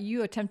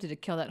 You attempted to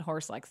kill that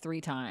horse like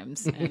 3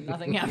 times, and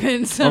nothing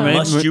happened. So. Or maybe-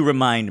 Must you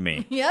remind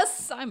me?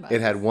 Yes, I'm.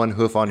 It had one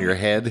hoof on your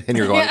head, and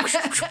you're going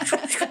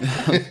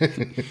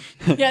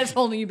Yeah, it's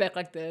holding you back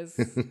like this.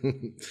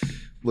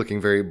 looking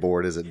very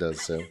bored as it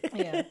does so.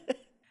 Yeah.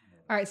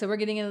 All right, so we're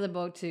getting into the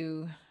boat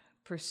to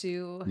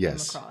pursue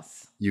Yes. him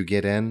across. You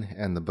get in,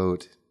 and the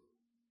boat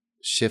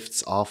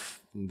shifts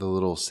off the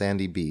little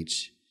sandy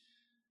beach.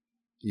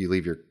 You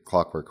leave your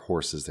clockwork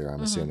horses there,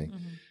 I'm assuming.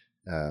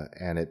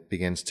 And it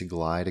begins to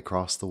glide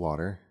across the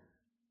water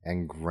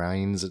and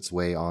grinds its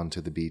way onto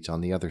the beach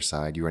on the other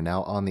side. You are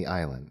now on the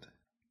island.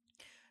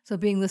 So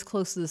being this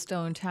close to the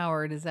stone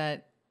tower, does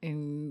that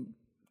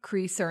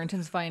increase or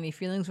intensify any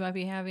feelings we might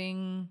be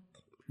having?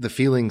 The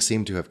feelings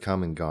seem to have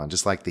come and gone,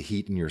 just like the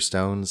heat in your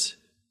stones.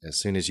 As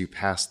soon as you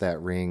passed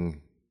that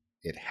ring,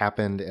 it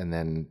happened, and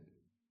then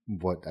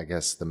I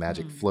guess the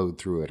magic flowed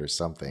through it or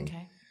something.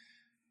 Okay.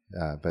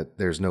 But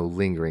there's no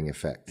lingering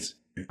effects.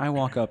 I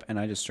walk up and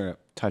I just start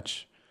to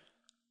touch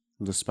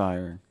the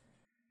spire.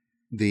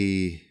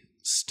 The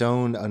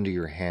stone under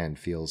your hand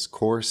feels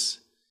coarse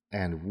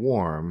and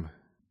warm,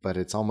 but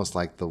it's almost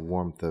like the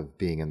warmth of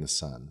being in the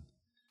sun.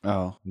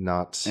 Oh,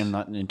 not and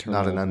not an internal.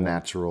 not an warmth.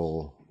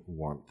 unnatural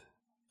warmth.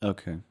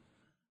 Okay.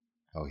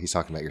 Oh, he's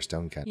talking about your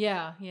stone cutting.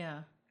 Yeah,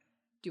 yeah.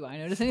 Do I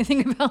notice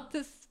anything about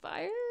this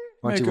fire?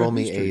 Why don't Make you a roll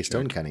me history a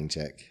stone check. cutting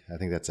check? I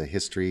think that's a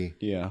history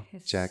Yeah.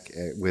 check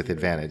with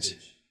advantage.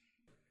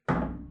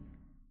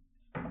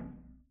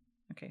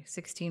 Okay,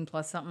 16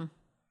 plus something.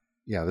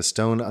 Yeah, the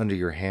stone under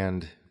your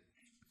hand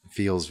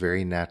feels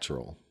very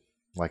natural,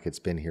 like it's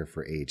been here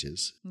for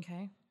ages.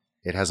 Okay.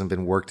 It hasn't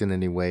been worked in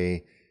any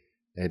way.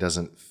 It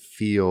doesn't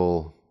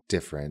feel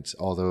different,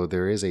 although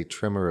there is a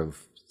tremor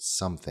of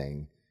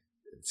something.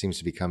 It seems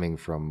to be coming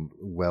from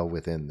well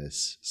within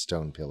this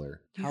stone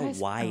pillar. You How guys-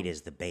 wide oh.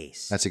 is the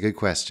base? That's a good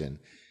question.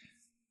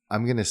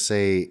 I'm going to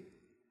say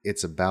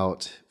it's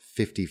about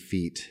 50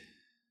 feet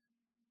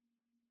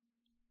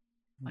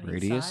On each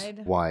Radius?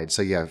 side? wide.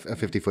 So yeah, a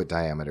 50-foot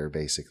diameter,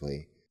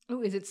 basically.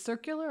 Oh, is it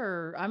circular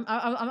or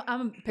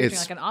I'm picturing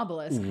It's like an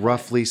obelisk.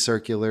 roughly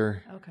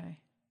circular, Okay.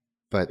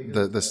 but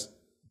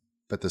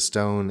the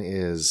stone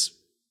is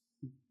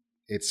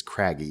it's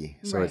craggy,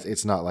 so Right.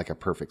 it's not like a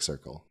perfect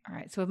circle. All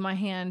right. So with my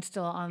hand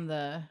still on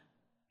the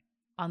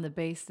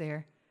base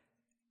there,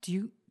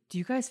 do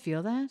you guys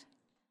feel that?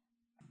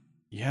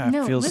 Yeah.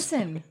 No, it feels,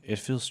 listen. It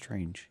feels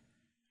strange.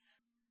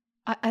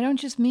 I don't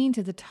just mean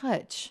to the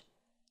touch.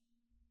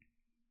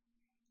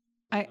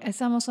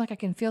 It's almost like I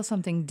can feel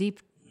something deep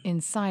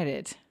inside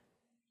it.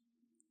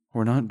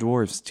 We're not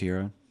dwarves,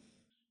 Tira.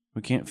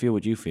 We can't feel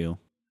what you feel.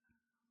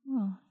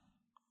 Oh.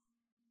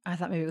 I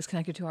thought maybe it was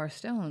connected to our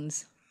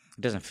stones.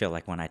 It doesn't feel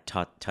like when I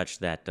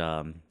touched that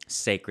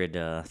sacred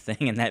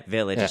thing in that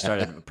village, I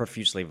started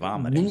profusely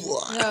vomiting.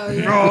 Oh,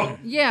 yeah.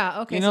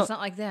 Yeah, okay, You so know- it's not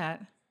like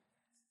that.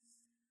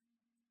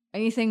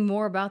 Anything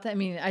more about that? I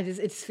mean, it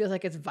just feels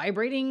like it's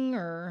vibrating,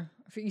 or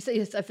you say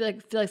I feel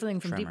like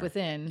something from deep Tremor.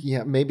 within.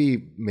 Yeah, maybe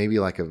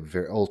like a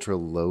very ultra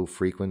low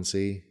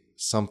frequency.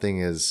 Something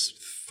is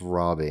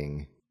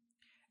throbbing,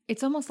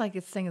 It's almost like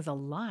this thing is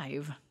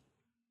alive.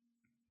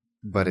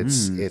 but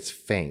it's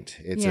faint.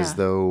 It's Yeah. as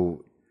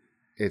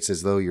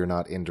though you're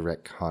not in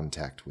direct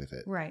contact with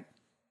it. Right.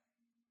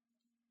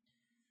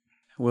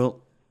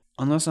 Well,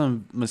 unless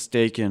I'm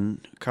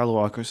mistaken,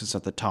 Carlowakos is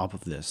at the top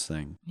of this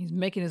thing. He's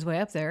making his way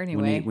up there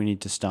anyway. We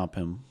need to stop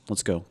him.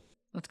 Let's go.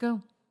 Let's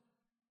go.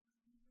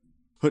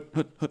 Hut,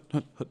 hut, hut,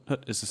 hut, hut,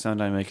 hut is the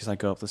sound I make as I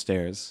go up the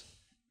stairs.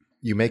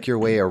 You make your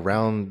way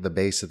around the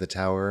base of the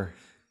tower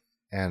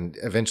and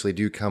eventually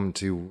do come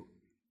to,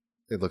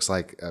 it looks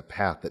like a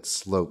path that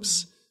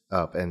slopes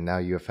up, and now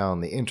you have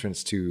found the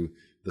entrance to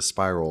the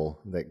spiral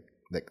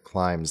that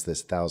climbs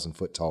this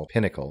 1,000-foot tall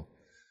pinnacle.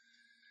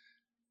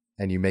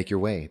 And you make your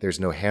way. There's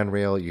no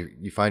handrail.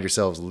 You find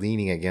yourselves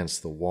leaning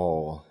against the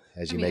wall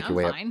as you make your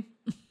way up. fine.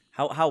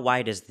 How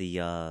wide is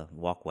the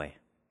walkway?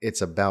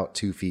 It's about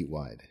 2 feet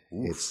wide.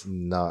 It's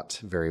not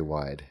very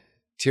wide.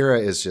 Tira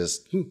is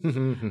just I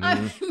mean,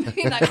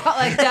 not quite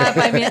like that,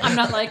 but I mean, I'm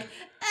not like,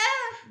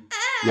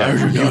 Yeah, I'm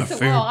you're against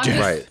the wall. I'm just,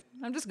 right.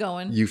 I'm just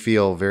going. You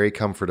feel very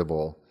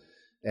comfortable,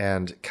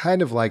 and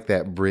kind of like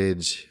that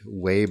bridge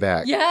way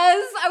back.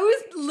 Yes, I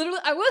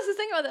was just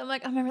thinking about that. I'm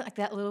like, I remember like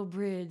that little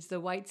bridge, the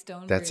white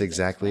stone That's bridge.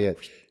 exactly it.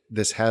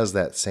 This has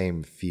that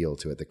same feel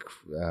to it.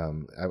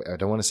 I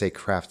don't want to say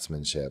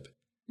craftsmanship,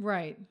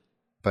 Right.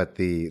 but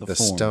the form.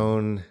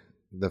 stone,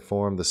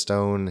 the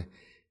stone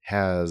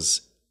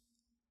has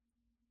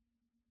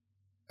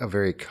a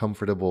very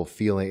comfortable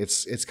feeling.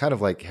 It's kind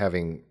of like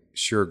having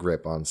sure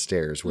grip on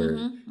stairs, where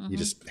you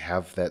just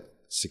have that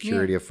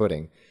security of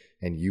footing,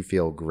 and you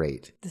feel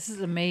great. This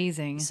is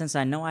amazing. Since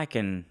I know I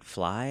can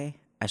fly,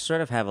 I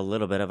sort of have a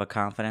little bit of a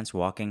confidence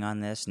walking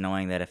on this,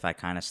 knowing that if I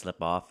kind of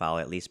slip off, I'll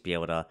at least be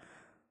able to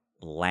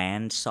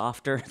land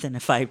softer than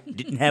if I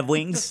didn't have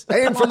wings.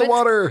 Aim for the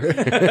water.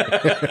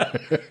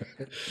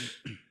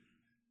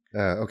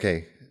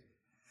 Okay,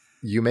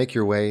 you make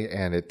your way,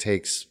 and it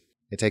takes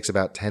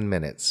about 10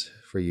 minutes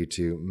for you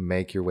to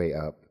make your way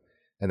up,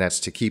 and that's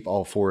to keep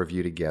all four of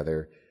you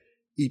together.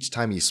 Each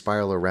time you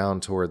spiral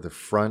around toward the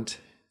front,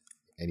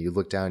 and you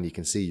look down, you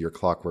can see your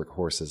clockwork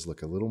horses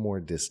look a little more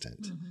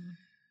distant.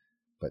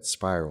 But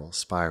spiral,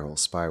 spiral,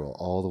 spiral,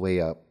 all the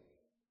way up,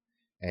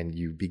 and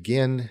you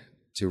begin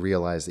to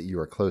realize that you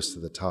are close to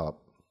the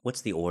top.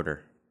 What's the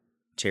order?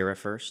 Tira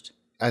first?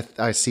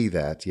 I see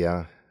that,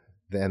 yeah.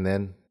 And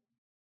then,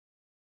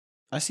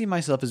 I see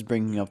myself as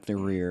bringing up the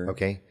rear.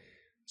 okay,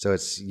 so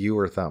it's you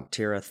or Thump.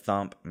 Tira,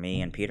 Thump,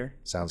 me, and Peter?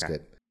 Sounds Okay.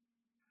 good.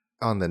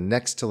 On the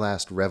next to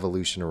last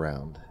revolution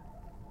around,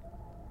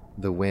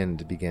 the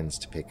wind begins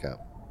to pick up.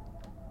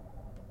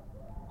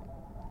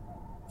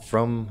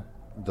 From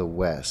the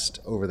west,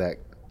 over that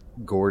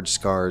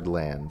gorge-scarred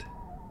land,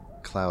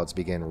 clouds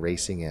begin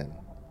racing in.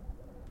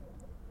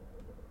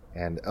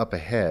 And up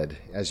ahead,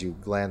 as you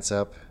glance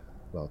up,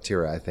 well,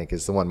 Tira, I think,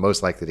 is the one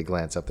most likely to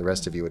glance up. The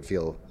rest of you would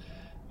feel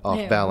off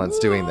Yeah. balance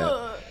doing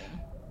that.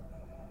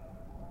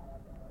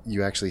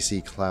 You actually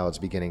see clouds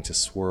beginning to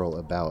swirl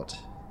about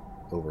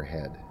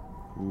overhead.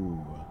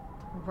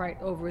 Right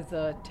over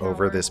the tower.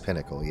 Over this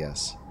pinnacle,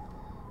 yes.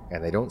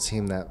 And they don't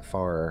seem that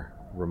far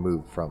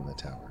removed from the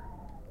tower.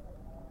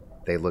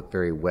 They look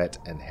very wet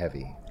and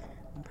heavy.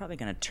 I'm probably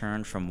gonna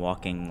turn from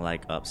walking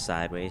like up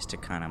sideways to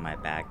kind of my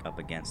back up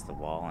against the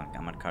wall, and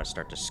I'm gonna kind of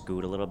start to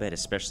scoot a little bit,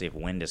 especially if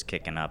wind is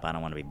kicking up. I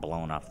don't want to be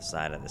blown off the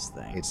side of this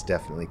thing. It's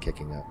definitely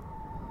kicking up.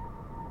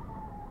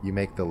 You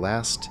make the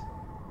last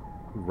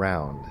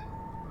round,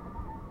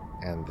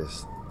 and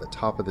the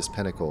top of this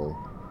pinnacle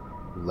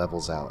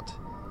levels out.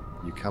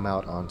 You come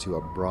out onto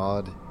a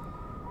broad,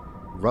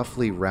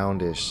 roughly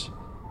roundish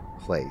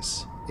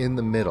place. In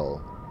the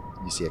middle,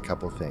 you see a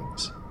couple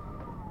things.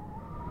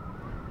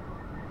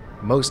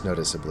 Most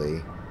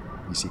noticeably,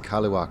 you see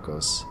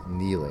Kaluakos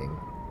kneeling,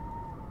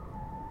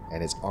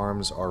 and his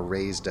arms are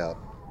raised up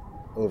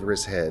over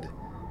his head.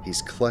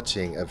 He's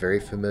clutching a very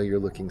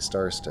familiar-looking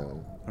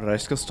starstone,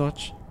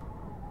 Reiskastotch?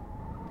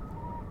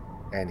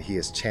 and he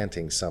is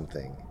chanting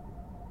something.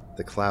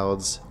 The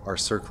clouds are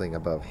circling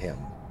above him.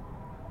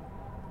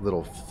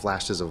 Little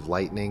flashes of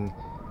lightning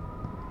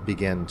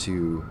begin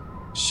to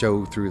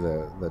show through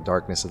the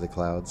darkness of the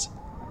clouds.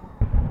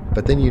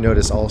 But then you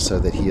notice also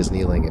that he is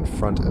kneeling in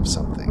front of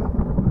something.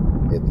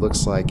 It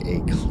looks like a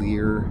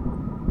clear,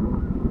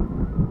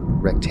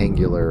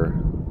 rectangular,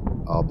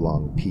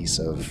 oblong piece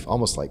of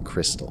almost like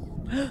crystal.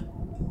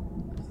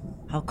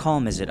 How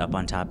calm is it up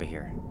on top of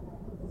here?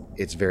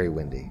 It's very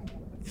windy.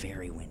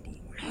 Very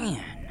windy.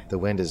 Man. The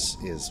wind is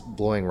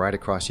blowing right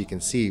across. You can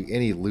see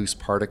any loose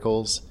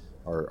particles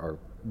are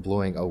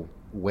blowing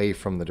away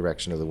from the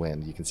direction of the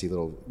wind. You can see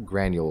little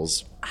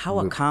granules. How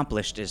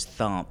accomplished is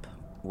Thump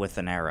with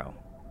an arrow?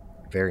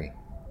 Very.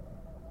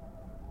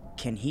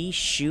 Can he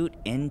shoot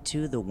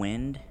into the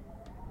wind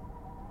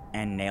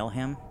and nail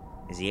him?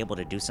 Is he able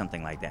to do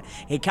something like that?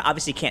 He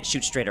obviously can't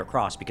shoot straight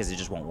across because it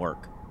just won't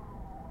work.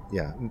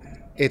 Yeah.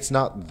 It's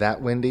not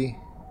that windy.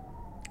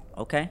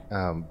 Okay.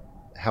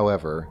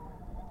 However,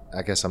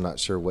 I guess I'm not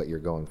sure what you're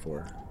going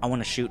for. I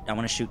want to shoot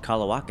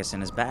Kalawakis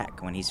in his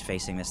back when he's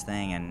facing this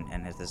thing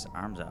and has his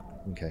arms up.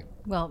 Okay.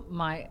 Well,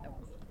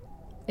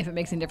 if it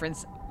makes any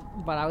difference,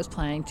 what I was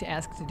planning to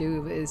ask to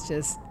do is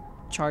just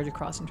charge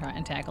across and try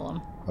and tackle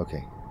him.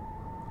 Okay.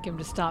 Get him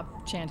to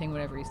stop chanting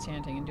whatever he's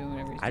chanting and doing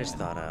whatever he's doing. I just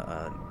thought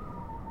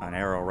an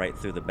arrow right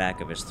through the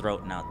back of his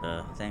throat and out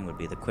the thing would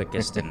be the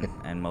quickest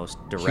and most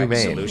direct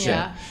Humane. solution.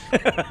 Yeah.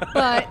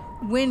 But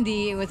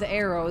windy with the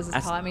arrows is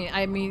probably,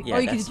 yeah,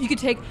 you could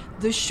take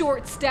the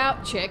short,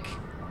 stout chick.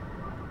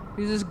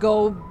 You just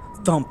go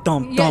Thump,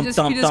 thump, Yeah, thump, just-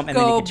 thump, you just thump, and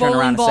then you go can turn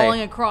around and bowling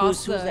say,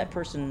 across who's the- that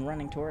person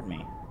running toward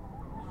me?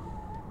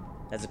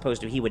 As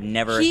opposed to he would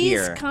never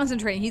he's hear.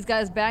 concentrating. He's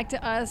got his back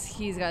to us.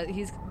 He's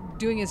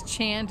doing his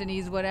chant and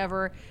he's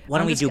whatever. Why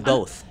don't we do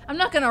both? I'm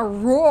not gonna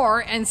roar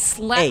and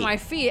slap Hey, my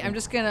feet. I'm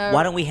just gonna.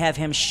 Why don't we have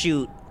him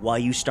shoot while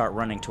you start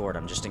running toward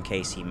him, just in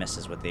case he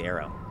misses with the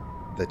arrow?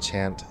 The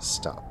chant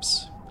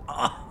stops.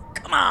 Oh,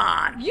 come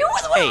on! You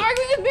were the one Hey.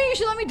 arguing with me. You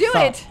should let me do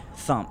Thump, it.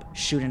 Thump,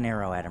 shoot an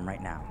arrow at him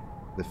right now.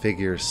 The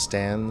figure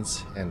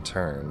stands and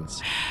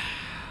turns.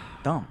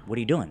 Thump, what are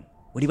you doing?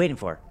 What are you waiting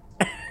for?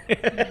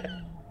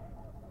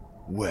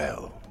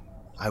 Well,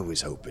 I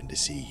was hoping to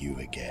see you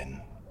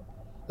again.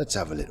 Let's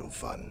have a little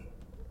fun.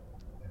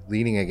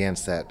 Leaning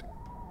against that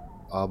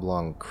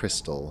oblong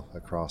crystal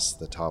across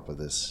the top of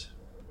this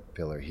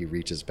pillar, he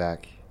reaches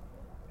back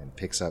and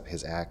picks up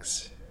his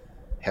axe,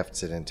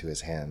 hefts it into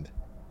his hand,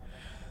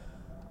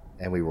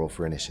 and we roll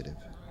for initiative.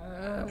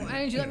 Why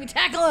didn't you let me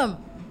tackle him?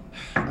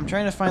 I'm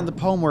trying to find the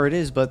poem where it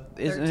is, but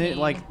isn't 13. it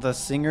like the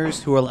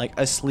singers who are like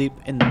asleep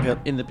in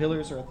the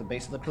pillars or at the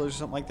base of the pillars or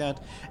something like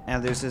that?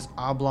 And there's this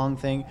oblong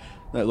thing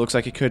that looks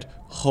like it could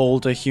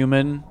hold a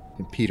human.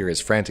 And Peter is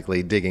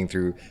frantically digging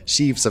through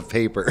sheaves of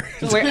paper.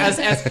 So wait,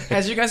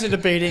 as you guys are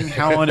debating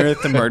how on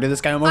earth to murder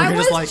this guy, I'm over I here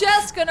was just like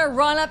just gonna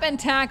run up and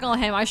tackle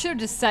him. I should have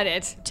just said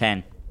it.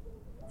 10.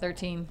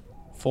 13.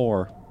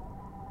 4.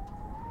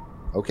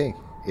 Okay,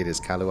 it is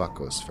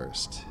Kaluakos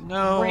first,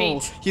 No,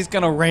 Great. he's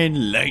gonna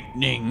rain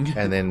lightning.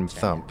 and then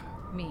Thump,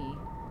 Me.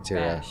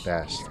 Tira,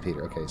 Bash,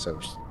 Peter. Okay, so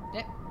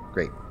Yep.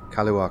 great.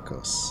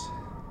 Kaluakos.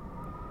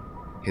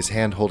 His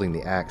hand holding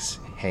the axe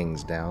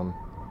hangs down.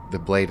 The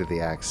blade of the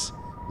axe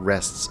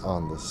rests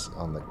on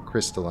the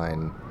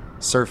crystalline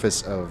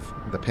surface of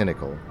the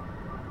pinnacle.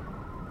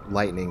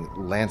 Lightning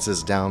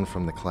lances down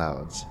from the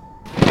clouds.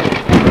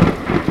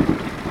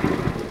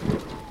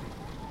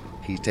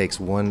 He takes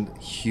one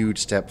huge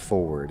step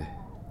forward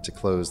to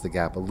close the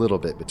gap a little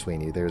bit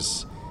between you.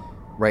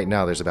 Right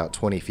now there's about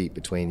 20 feet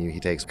between you. He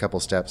takes a couple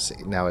steps.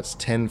 Now it's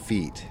 10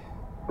 feet.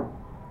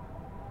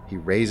 He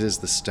raises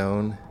the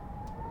stone,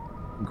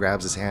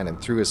 grabs his hand,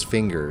 and through his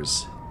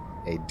fingers,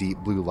 a deep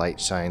blue light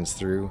shines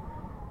through,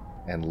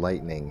 and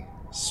lightning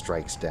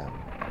strikes down.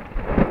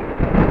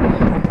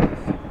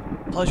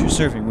 Pleasure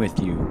serving with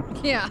you.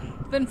 Yeah.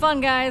 It's been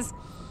fun, guys.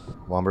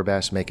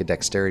 Womberbash, make a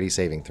dexterity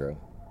saving throw.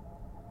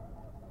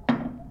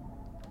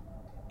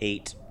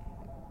 8.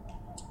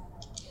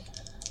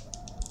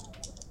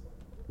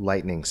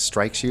 Lightning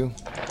strikes you.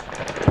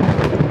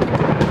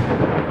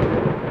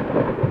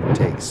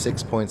 Take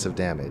 6 points of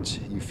damage.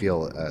 You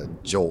feel a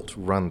jolt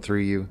run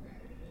through you,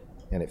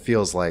 and it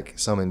feels like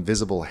some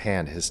invisible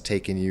hand has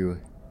taken you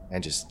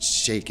and just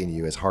shaken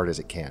you as hard as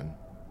it can.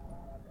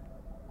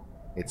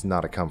 It's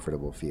not a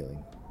comfortable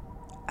feeling.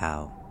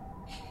 Ow.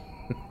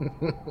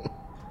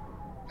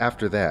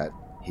 After that,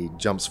 he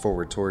jumps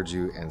forward towards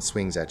you and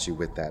swings at you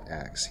with that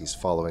axe. He's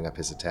following up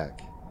his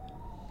attack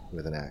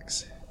with an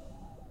axe.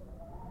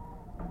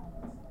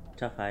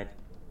 Tough hide.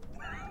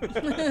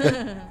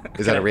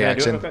 Is that a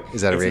reaction? Can I do it?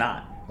 Is that a It's reaction?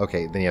 not.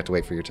 Okay, then you have to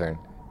wait for your turn.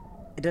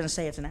 It doesn't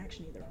say it's an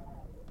action either.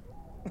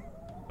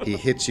 He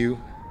hits you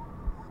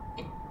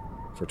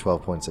for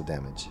 12 points of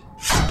damage.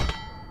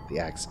 The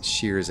axe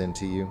shears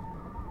into you,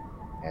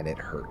 and it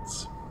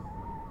hurts.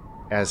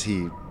 As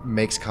he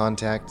makes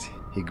contact,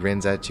 he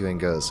grins at you and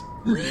goes,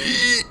 and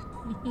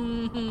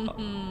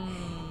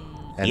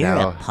You're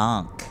now, a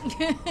punk.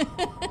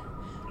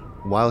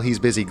 while he's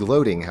busy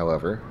gloating,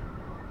 however,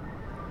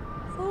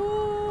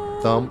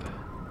 Thump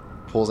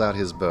pulls out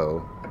his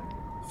bow,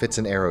 fits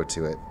an arrow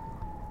to it,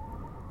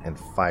 and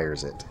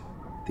fires it.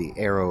 The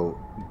arrow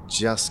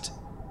just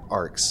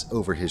arcs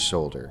over his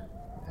shoulder,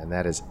 and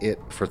that is it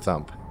for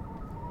Thump.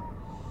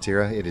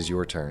 Tira, it is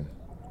your turn.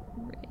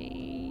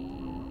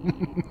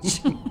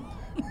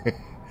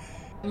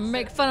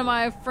 Make fun of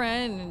my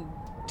friend and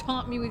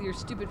taunt me with your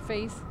stupid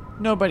face.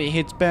 Nobody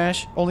hits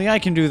Bash. Only I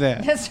can do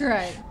that. That's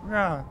right.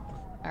 Ah.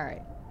 All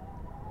right.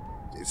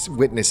 It's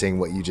witnessing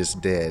what you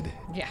just did.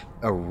 Yeah.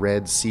 A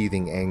red,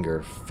 seething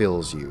anger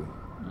fills you,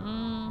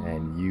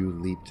 and you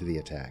leap to the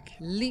attack.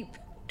 Leap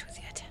to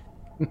the attack.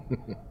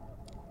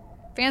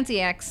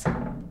 Fancy X.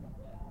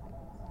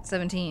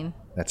 17.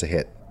 That's a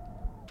hit.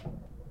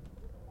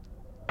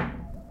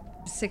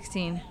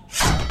 16.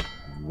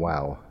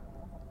 Wow.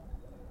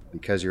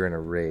 Because you're in a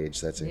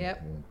rage, that's a...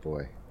 Yep. Oh,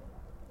 boy.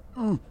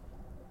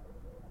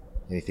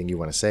 Anything you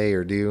want to say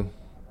or do?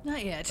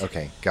 Not yet.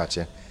 Okay,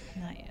 gotcha.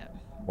 Not yet.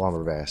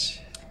 Womberbash.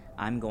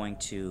 I'm going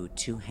to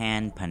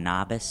two-hand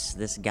Panabis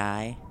this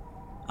guy.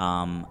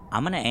 I'm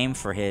going to aim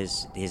for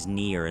his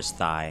knee or his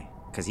thigh,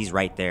 because he's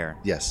right there.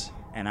 Yes.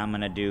 And I'm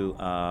going to do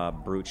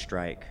Brute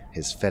Strike.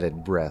 His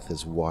fetid breath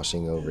is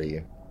washing over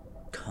you.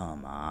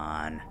 Come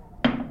on.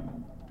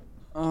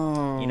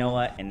 Oh. You know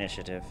what?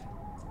 Initiative.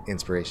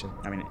 Inspiration.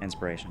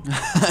 Inspiration.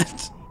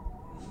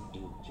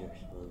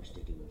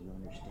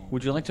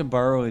 Would you like to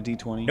borrow a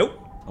D20? Nope.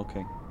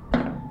 Okay.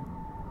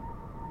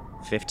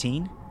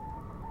 15?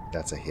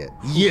 That's a hit.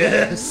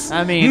 Yes.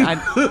 I mean, I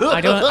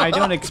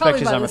don't expect Probably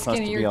his by armor the class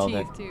skin to of be your all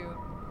teeth, that. too.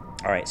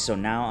 All right, so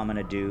now I'm going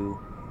to do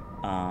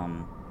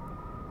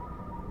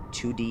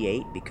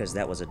 2d8 because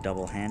that was a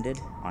double-handed.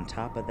 On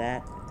top of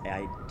that,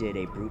 I did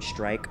a Brute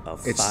Strike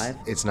of 5.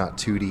 It's not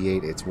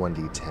 2d8, it's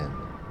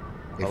 1d10.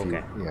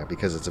 Okay. Yeah,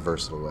 because it's a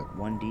versatile weapon.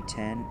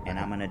 1d10, and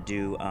I'm going to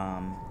do,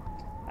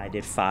 I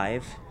did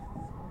 5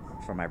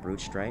 for my Brute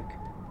Strike.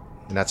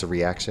 And that's a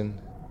reaction.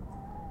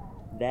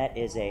 That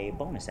is a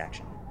bonus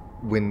action.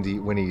 When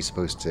are you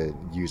supposed to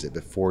use it?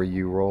 Before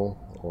you roll?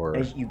 Or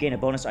You gain a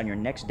bonus on your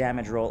next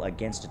damage roll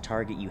against a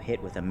target you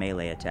hit with a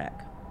melee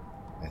attack.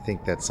 I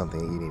think that's something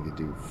that you need to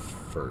do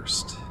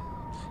first.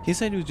 He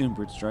said he was doing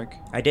Brute Strike.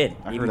 I did,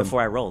 I even heard him.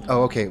 before I rolled.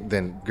 Oh, okay,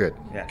 then good.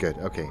 Yeah. Good.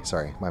 Okay,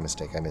 sorry. My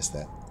mistake. I missed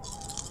that.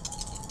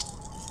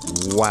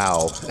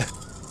 Wow.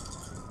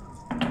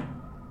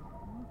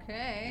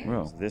 Okay.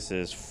 Well, This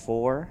is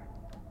 4.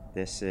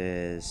 This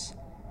is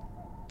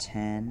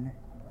 10.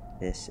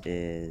 This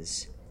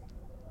is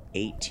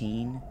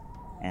 18.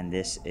 And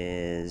this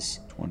is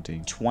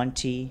 20.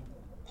 20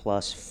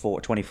 plus 4.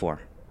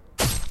 24.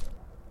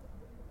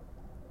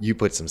 You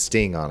put some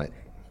sting on it.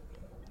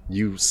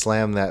 You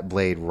slam that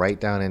blade right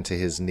down into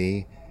his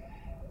knee.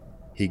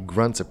 He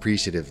grunts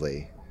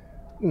appreciatively.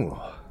 Ooh.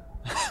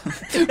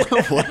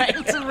 What?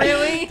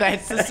 Really?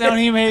 That's the sound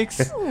he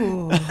makes.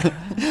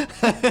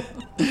 I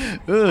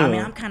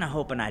mean, I'm kind of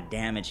hoping I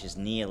damage his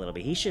knee a little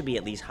bit. He should be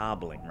at least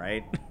hobbling,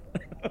 right?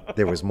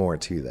 There was more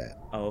to that.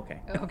 Oh, okay.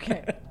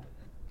 Okay.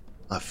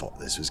 I thought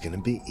this was gonna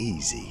be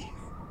easy.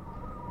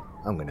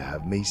 I'm gonna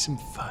have me some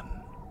fun.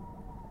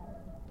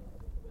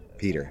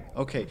 Peter.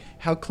 Okay,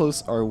 how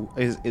close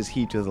is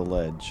he to the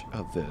ledge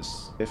of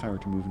this? If I were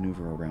to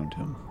maneuver around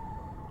him,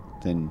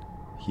 then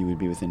he would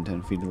be within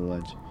 10 feet of the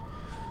ledge.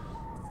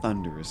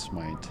 Thunderous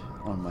Smite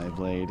on my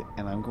blade,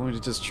 and I'm going to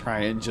just try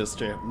and just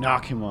straight up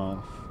knock him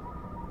off.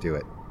 Do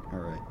it. All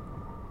right.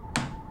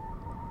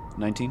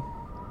 19?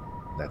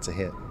 That's a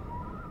hit.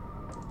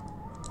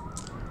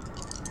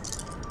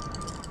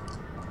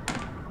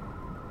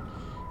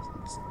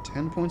 It's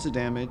 10 points of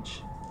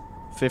damage,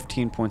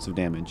 15 points of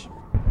damage.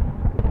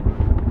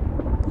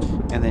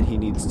 And then he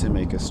needs to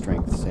make a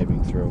strength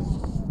saving throw.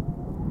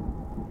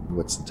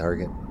 What's the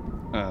target?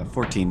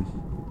 14.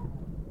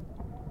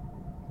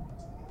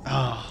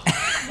 Oh,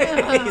 He's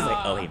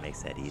like, oh, he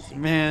makes that easy.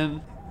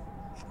 man.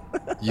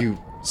 You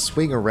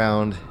swing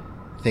around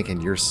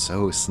thinking you're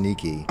so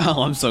sneaky,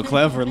 Oh, I'm so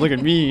clever. Look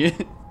at me.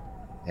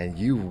 and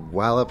you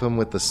wallop him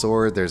with the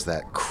sword. There's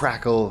that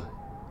crackle.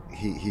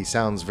 He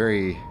sounds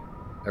very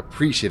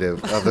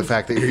appreciative of the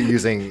fact that you're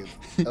using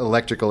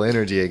electrical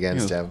energy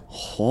against him.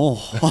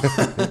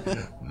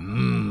 Oh.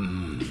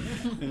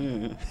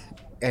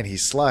 And he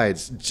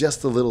slides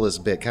just the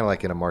littlest bit, kind of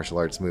like in a martial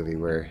arts movie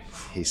where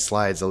he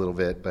slides a little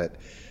bit, but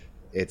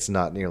it's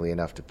not nearly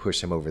enough to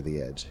push him over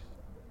the edge.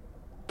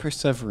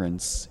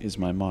 Perseverance is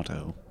my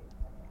motto.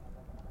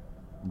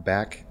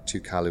 Back to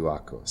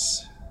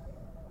Kaluakos.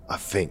 I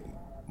think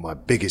my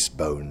biggest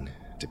bone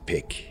to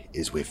pick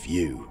is with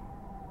you.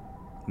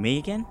 Me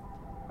again?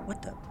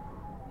 What the?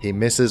 He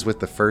misses with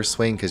the first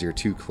swing because you're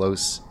too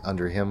close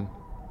under him,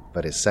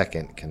 but his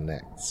second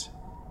connects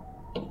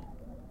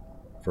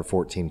for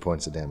 14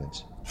 points of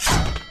damage.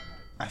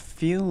 I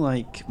feel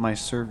like my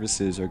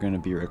services are going to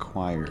be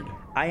required.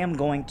 I am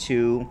going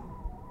to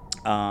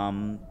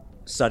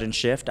sudden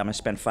shift. I'm going to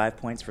spend 5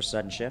 points for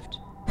sudden shift.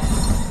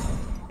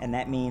 And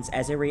that means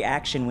as a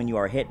reaction when you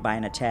are hit by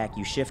an attack,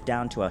 you shift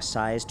down to a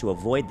size to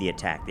avoid the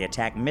attack. The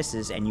attack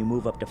misses and you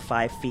move up to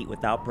 5 feet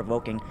without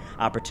provoking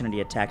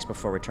opportunity attacks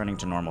before returning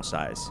to normal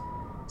size.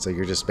 So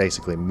you're just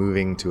basically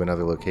moving to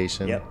another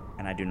location? Yep.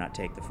 And I do not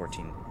take the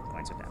 14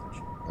 points of damage.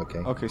 Okay.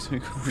 Okay, so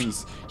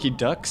he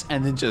ducks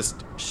and then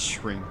just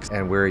shrinks.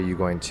 And where are you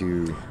going to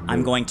move?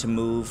 I'm going to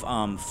move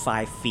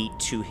 5 feet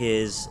to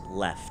his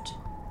left.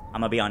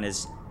 I'm going to be on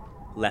his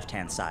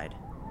left-hand side.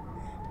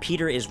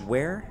 Peter is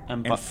where?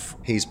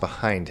 He's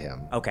behind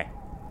him. Okay.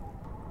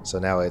 So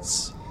now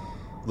it's,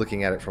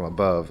 looking at it from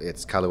above,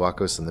 it's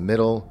Kaluakos in the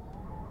middle,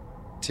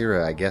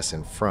 Tira, I guess,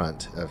 in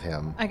front of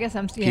him, I guess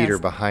I'm Peter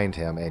behind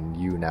him, and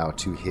you now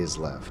to his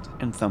left.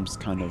 And Thump's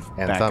kind of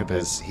And back Thump a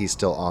bit. he's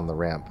still on the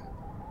ramp.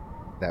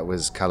 That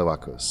was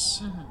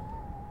Kaluakos.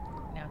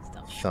 Now it's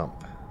still.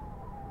 Thump.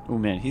 Oh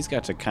man, he's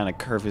got to kind of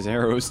curve his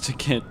arrows to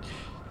get,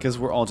 because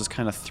we're all just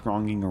kind of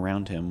thronging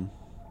around him.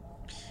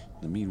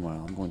 In the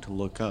meanwhile, I'm going to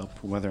look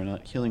up whether or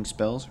not healing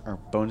spells are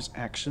bonus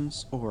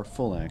actions or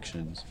full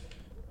actions.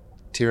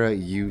 Tira,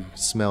 you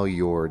smell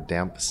your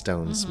damp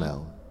stone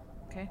smell.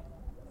 Okay.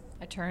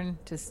 I turn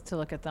to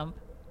look at Thump.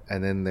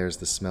 And then there's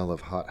the smell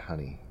of hot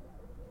honey.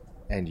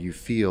 And you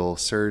feel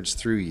surge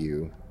through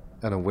you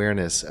an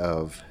awareness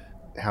of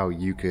how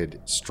you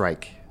could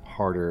strike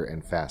harder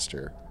and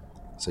faster.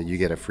 So you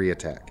get a free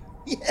attack.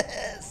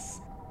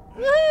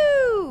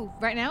 Woo!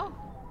 Right now?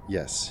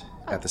 Yes.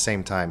 At the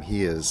same time,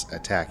 he is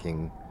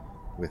attacking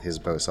with his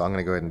bow. So I'm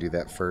going to go ahead and do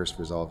that first,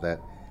 resolve that.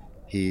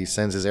 He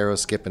sends his arrow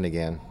skipping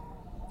again.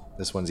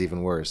 This one's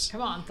even worse.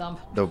 Come on, Thump.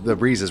 The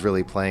breeze is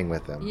really playing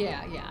with him.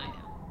 Yeah, I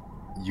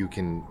know. You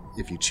can,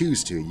 if you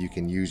choose to, you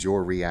can use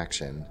your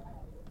reaction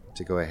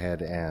to go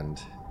ahead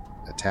and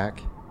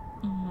attack.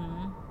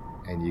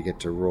 And you get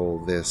to roll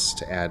this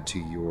to add to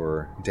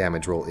your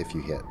damage roll if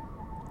you hit.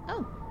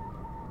 Oh.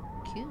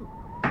 Cool.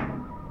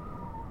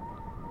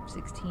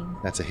 16.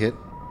 That's a hit.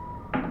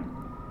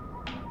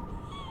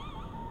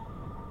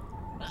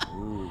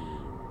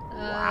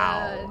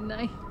 Wow.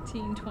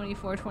 19,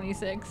 24,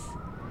 26.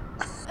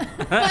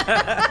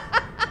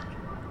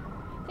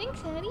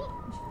 Thanks, Eddie.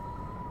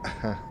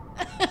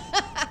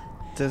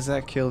 Does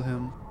that kill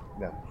him?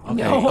 No.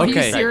 No, are you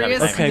Okay.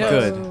 serious? Okay, No.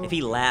 good. If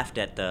he laughed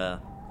at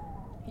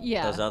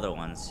Yeah. those other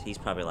ones, he's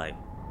probably like,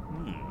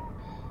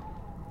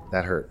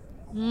 That hurt.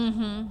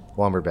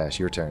 Womberbash,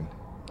 your turn.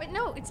 Wait,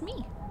 no, it's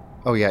me.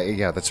 Oh,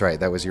 yeah, that's right.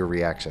 That was your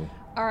reaction.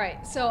 All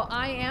right, so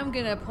I am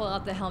going to pull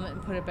out the helmet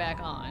and put it back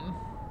on.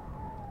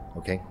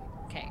 Okay.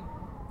 Okay.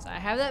 So I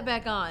have that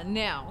back on.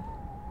 Now,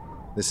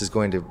 This is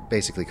going to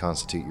basically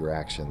constitute your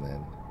action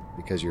then,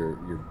 because you're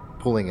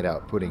pulling it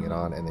out, putting it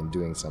on, and then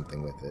doing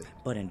something with it.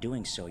 but in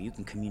doing so, you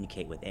can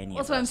communicate with any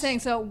that's of what I'm us. saying.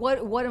 So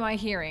what am I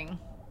hearing?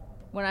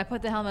 When I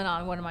put the helmet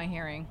on, what am I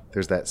hearing?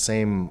 There's that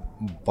same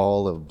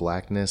ball of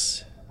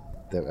blackness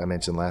that I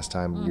mentioned last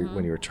time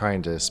when you were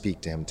trying to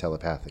speak to him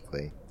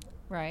telepathically.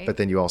 Right? But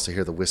then you also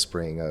hear the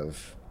whispering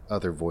of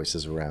other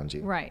voices around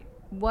you. Right.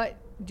 What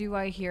do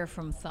I hear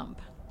from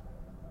Thump?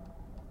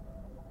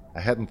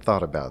 I hadn't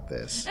thought about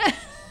this.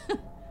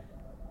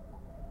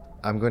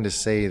 I'm going to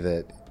say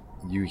that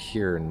you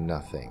hear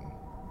nothing.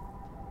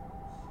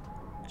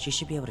 She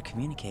should be able to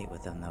communicate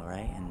with them, though,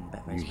 right? And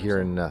vice You versa.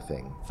 hear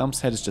nothing. Thump's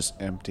head is just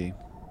empty.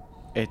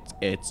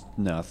 It's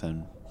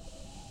nothing.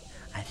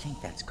 I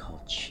think that's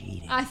called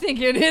cheating. I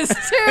think it is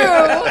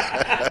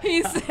too.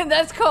 He said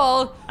that's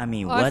called. I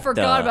mean, I what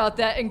forgot the- about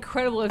that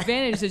incredible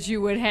advantage that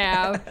you would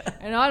have,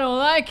 and I don't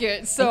like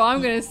it. So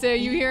I'm gonna say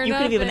you hear You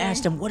nothing. could have even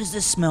asked him, what does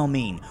this smell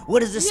mean?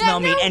 What does this Yeah, smell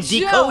mean? no And joke.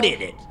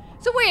 decoded it.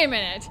 So wait a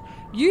minute.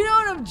 You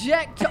don't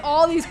object to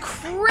all these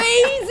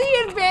crazy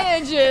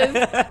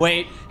advantages.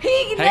 Wait.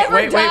 He never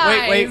wait,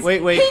 dies.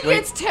 wait, He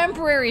gets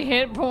temporary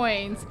hit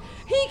points.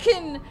 He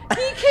can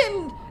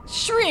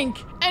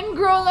shrink and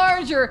grow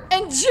larger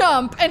and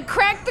jump and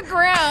crack the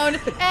ground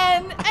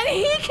and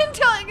he can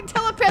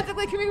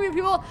telepathically communicate with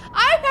people.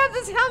 I have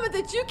this helmet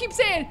that you keep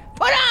saying,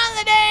 put on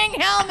the dang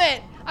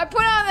helmet. I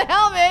put on the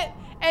helmet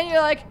and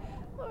you're like,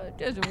 well, it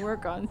doesn't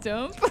work on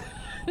Thump.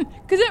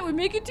 Because that would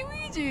make it too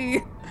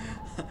easy.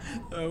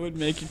 That would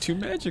make it too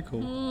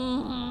magical.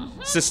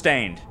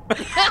 Sustained.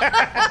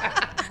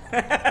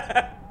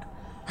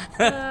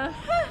 All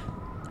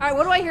right,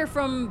 what do I hear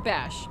from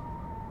Bash?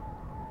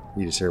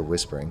 You just hear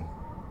whispering.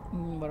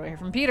 What do I hear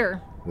from Peter?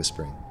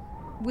 Whispering.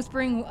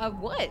 Whispering of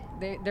what?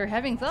 They're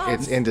having thoughts.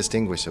 It's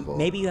indistinguishable.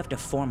 Maybe you have to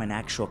form an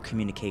actual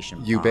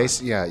communication You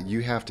bond.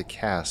 you have to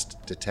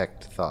cast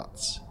detect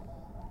thoughts.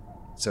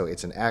 So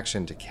it's an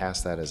action to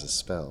cast that as a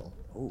spell.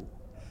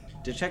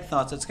 Detect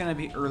thoughts. It's gonna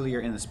be earlier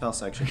in the spell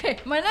section. Okay,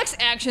 my next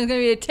action is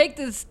going to be to take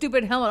this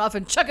stupid helmet off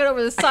and chuck it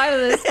over the side of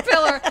this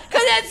pillar, because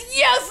it's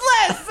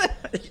useless!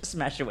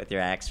 Smash it with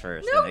your axe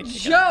first. No and then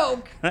kick it up.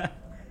 joke!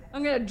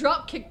 I'm going to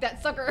drop kick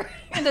that sucker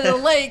into the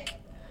lake.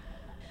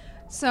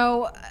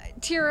 So,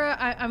 Tira,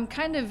 I'm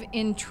kind of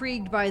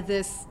intrigued by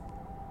this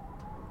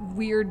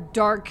weird,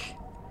 dark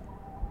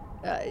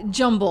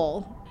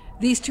jumble.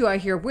 These two I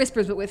hear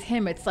whispers, but with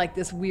him it's like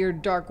this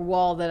weird, dark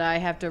wall that I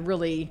have to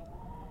really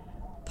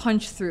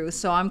punch through.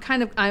 So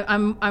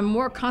I'm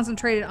more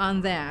concentrated on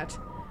that.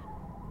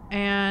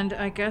 And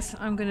I guess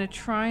I'm going to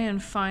try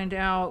and find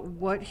out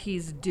what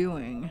he's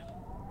doing.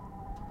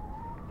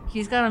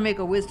 He's got to make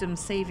a wisdom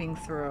saving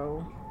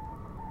throw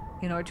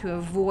in order to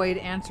avoid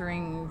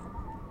answering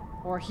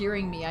or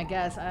hearing me, I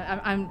guess.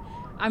 I'm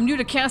new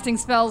to casting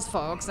spells,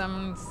 folks.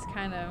 I'm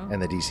kind of...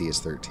 And the DC is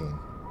 13.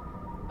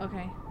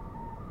 Okay.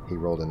 He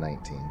rolled a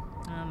 19.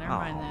 Oh, never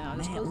mind then. I'll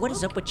just Man, close what the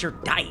is up with your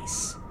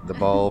dice? The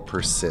ball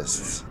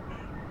persists.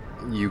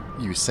 You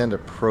send a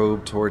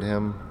probe toward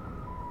him,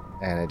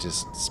 and it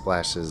just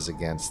splashes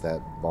against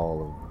that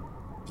ball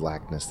of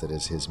blackness that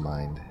is his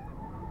mind.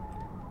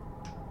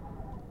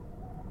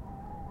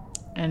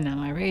 And now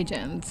my rage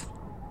ends.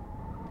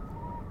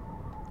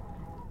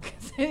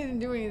 'Cause I didn't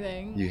do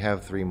anything. You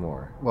have 3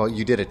 more. Well,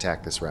 you did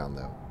attack this round,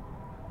 though.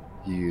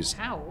 You used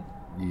How?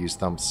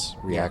 Thump's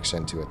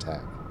reaction to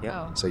attack.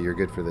 Yeah. Oh. So you're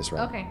good for this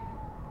round. Okay.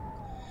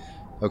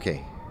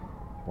 Okay.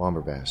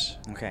 Womberbash.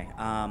 Okay.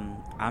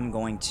 I'm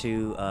going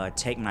to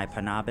take my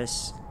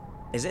Panabis.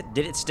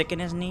 Did it stick in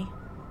his knee?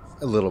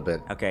 A little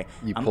bit. Okay.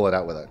 You pull it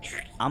out with a...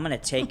 I'm gonna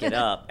take it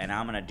up and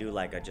I'm gonna do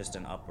like just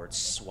an upward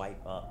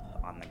swipe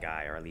up on the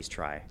guy, or at least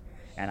try.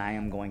 And I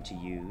am going to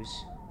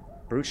use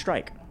Brute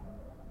Strike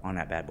on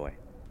that bad boy.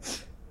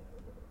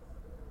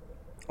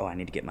 Oh, I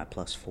need to get my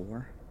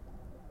 +4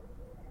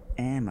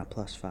 and my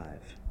 +5.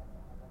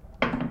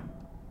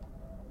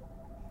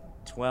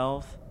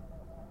 12.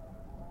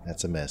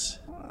 That's a miss.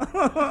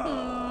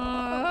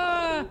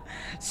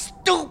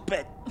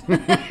 Stupid.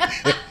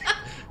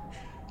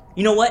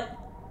 You know what?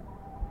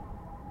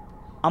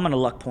 I'm gonna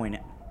luck point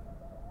it.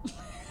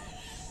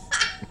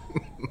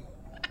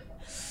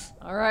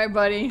 All right,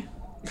 buddy.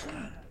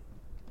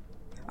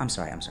 I'm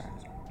sorry.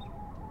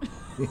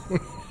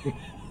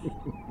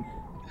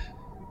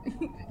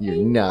 You're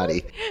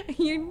naughty.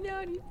 You're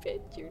naughty,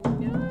 bitch. You're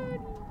naughty.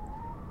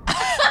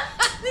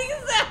 The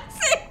exact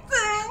same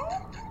thing.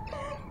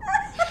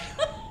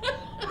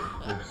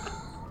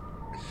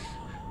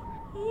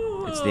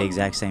 It's the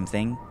exact same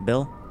thing,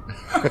 Bill.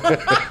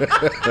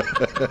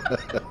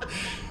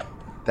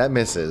 That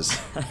misses.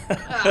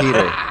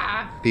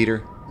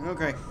 Peter.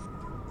 Okay.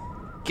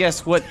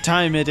 Guess what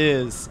time it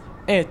is?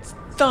 It's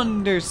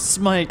Thunder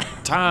Smite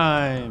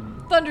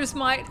time. Thunder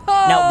Smite.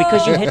 Now, Oh!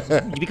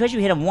 because you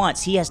hit him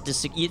once, he has to.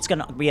 It's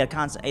gonna be a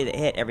constant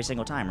hit every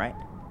single time, right?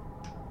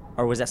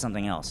 Or was that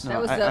something else?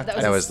 That was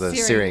That was the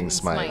Searing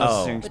Smite.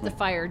 Oh. Searing With the Smite.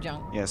 fire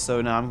junk. Yeah,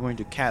 so now I'm going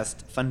to cast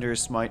Thunder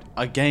Smite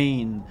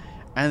again,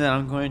 and then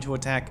I'm going to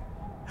attack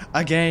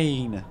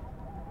again.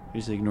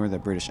 Just ignore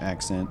that British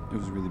accent. It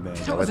was really bad.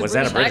 Was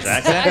that a British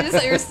accent? I just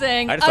thought you were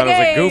saying. I just thought it was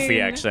a again.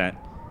 goofy accent.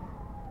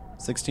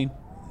 16?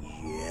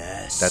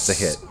 Yes. That's a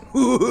hit.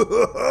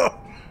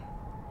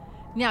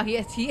 Now he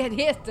has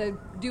to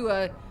do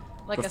a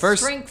But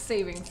first- strength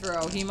saving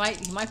throw. He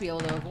might be able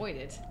to avoid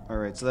it.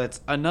 Alright, so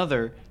that's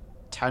another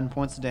 10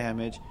 points of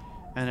damage,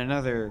 and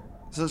another...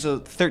 So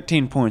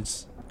 13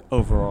 points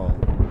overall.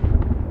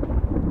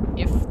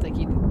 If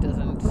he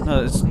doesn't.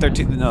 No, it's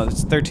 13. No,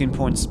 it's 13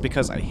 points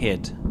because I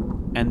hit,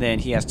 and then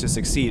he has to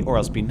succeed or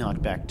else be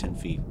knocked back 10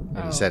 feet.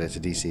 And you said it's a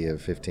DC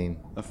of 15,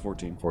 Of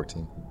 14.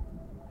 14.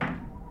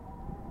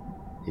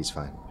 He's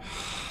fine.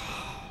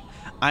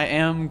 I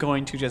am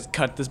going to just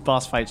cut this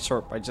boss fight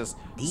short by just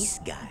This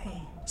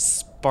guy.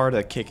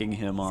 Sparta kicking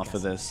him off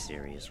of this.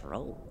 Serious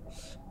rolls.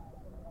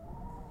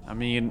 I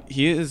mean,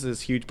 he is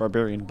this huge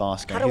barbarian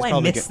boss guy. How do He's I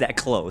probably miss that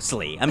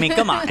closely? I mean,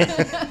 come on.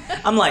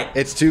 I'm like,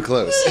 It's too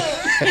close.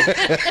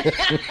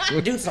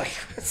 dude's like,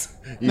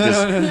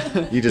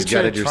 You just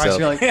gutted yourself.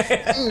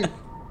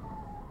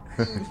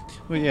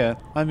 Well, yeah.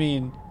 I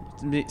mean,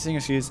 seeing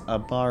as he's a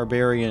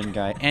barbarian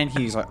guy and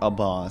he's like a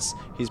boss,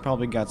 he's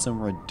probably got some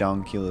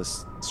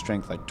redonkulous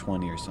strength, like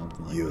 20 or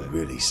something like You're that.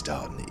 really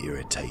starting to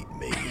irritate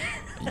me.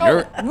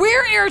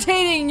 We're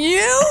irritating you.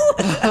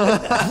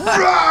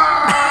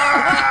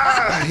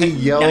 He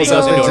yells Now he goes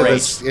up into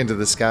a into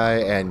the sky,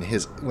 and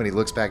when he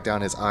looks back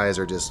down, his eyes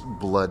are just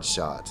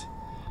bloodshot,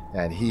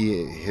 and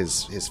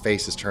his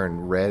face is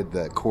turned red.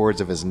 The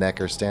cords of his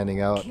neck are standing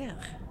out,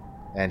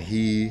 and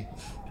he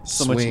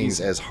So much swings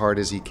easier. as hard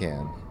as he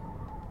can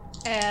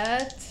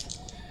At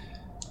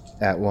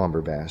at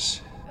Womberbash.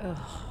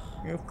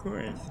 of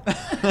course.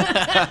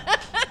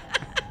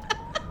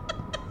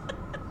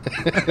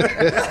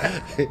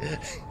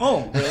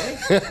 Oh, really?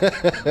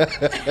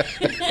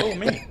 Oh,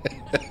 me.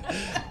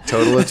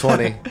 Total of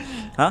 20.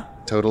 Huh?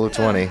 Total of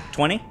 20.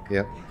 20?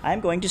 Yep. I'm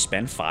going to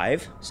spend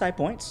 5 side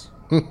points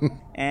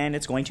and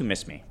it's going to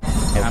miss me.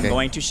 And I'm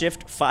going to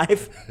shift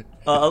 5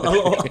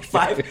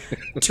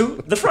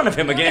 to the front of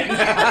him again.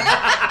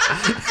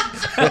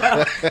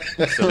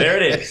 So there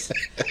it is.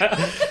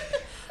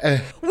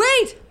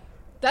 Wait!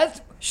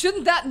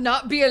 Shouldn't that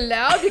not be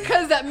allowed?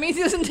 Because that means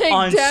he doesn't take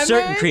On damage?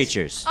 certain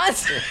creatures. On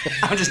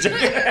I'm just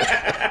joking.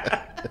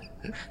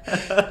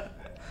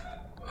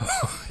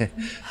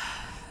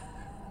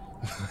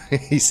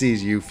 He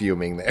sees you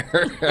fuming there.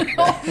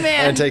 Oh,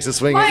 man. And takes a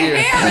swing My at you.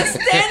 hair is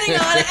standing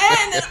on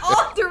end in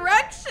all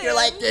directions. You're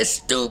like this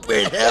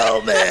stupid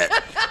helmet.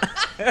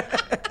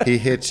 He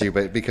hits you,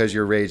 but because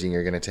you're raging,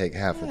 you're going to take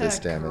half of this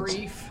Ah, damage.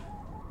 grief.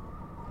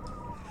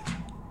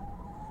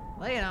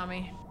 Lay it on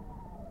me.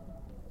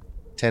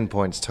 10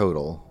 points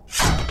total.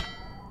 -5.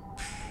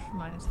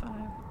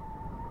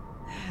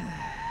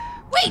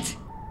 Wait!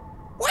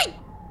 Wait!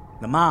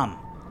 The mom.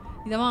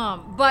 The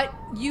mom. But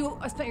you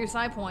spent your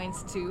side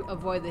points to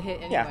avoid the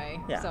hit anyway.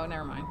 yeah. So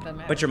never mind. Doesn't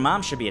matter. But your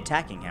mom should be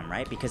attacking him,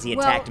 right? Because he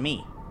Well, attacked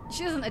me.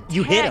 She doesn't attack.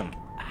 You hit him.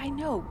 I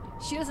know.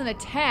 She doesn't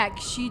attack.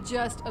 She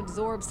just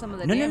absorbs some of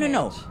the No.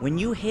 damage. When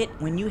you hit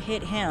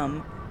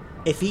him,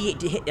 if he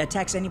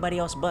attacks anybody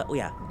else,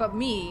 But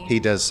me. He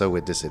does so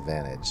with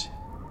disadvantage.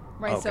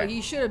 Right, so Okay.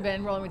 you should have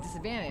been rolling with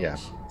disadvantage. Yeah.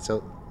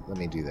 So let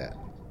me do that.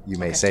 You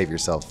may save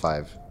yourself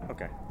 5.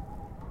 Okay.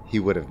 He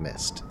would have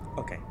missed.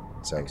 Okay.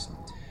 So Excellent.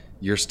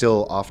 you're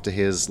still off to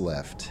his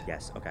left.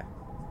 Yes. Okay.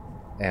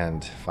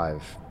 And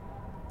 5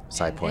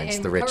 side points,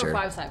 and the recover richer.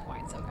 5 side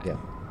points. Okay. Yeah.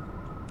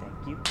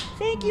 Thank you.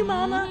 Thank you,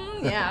 Mama.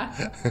 Yeah.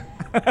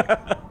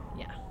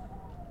 Yeah.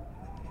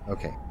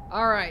 Okay.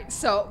 All right.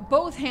 So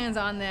both hands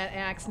on that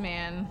axe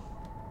man.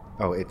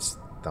 Oh, it's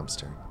Thump's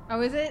turn.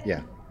 Oh, is it?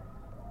 Yeah.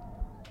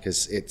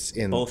 Because it's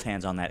in Both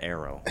hands on that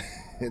arrow.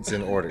 it's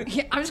in order.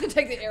 Yeah, I'm just gonna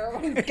take the arrow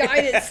and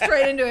guide it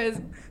straight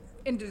into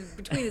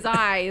between his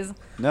eyes.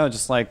 No,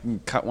 just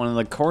like cut one of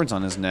the cords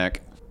on his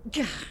neck.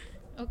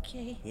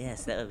 Okay.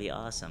 Yes, that would be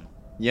awesome.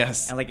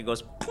 Yes. And like it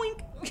goes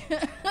poink.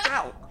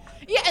 Ow.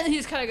 Yeah, and then he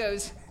just kind of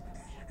goes,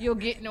 "You're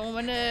getting on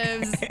my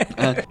nerves."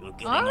 You're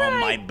getting All on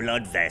my right.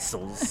 blood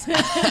vessels.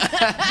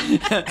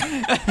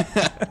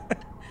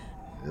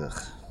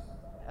 Ugh.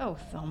 Oh,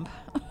 Thumb.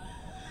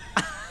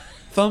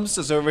 Thumbs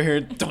is over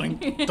here.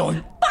 Doink,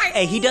 doink.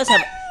 Hey, he does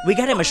have. We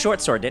got him a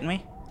short sword, didn't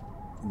we?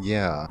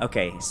 Yeah.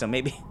 Okay, so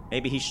maybe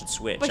he should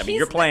switch. But I mean, he's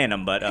you're playing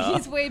him, but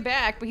He's way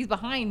back, but he's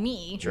behind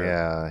me.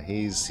 Yeah,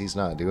 he's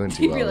not doing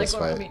too He'd well be like, this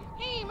going over fight. me,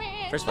 "Hey,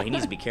 man." first of all, he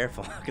needs to be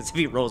careful because if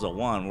he rolls a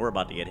 1, we're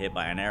about to get hit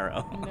by an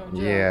arrow. No joke.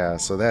 Yeah,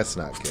 so that's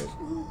not good.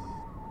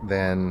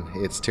 Then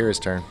it's Tira's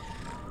turn.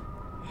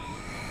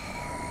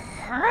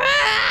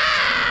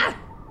 Ah!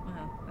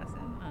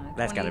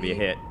 That's gotta be a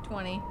hit.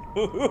 20.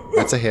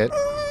 That's a hit.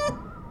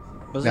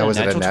 Was Now, was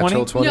it a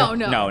natural 20? No.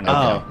 No. Oh.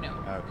 No.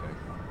 Okay.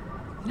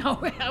 No,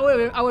 I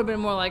would have been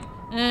more like,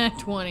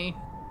 20.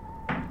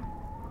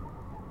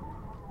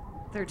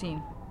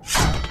 13.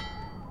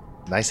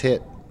 Nice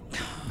hit.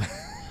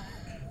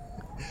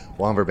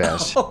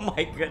 Womberbash. Oh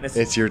my goodness.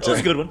 It's your That was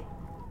a turn. good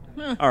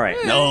one. All right.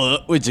 No,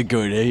 it's a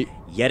good 8.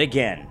 Yet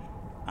again,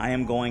 I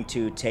am going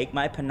to take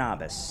my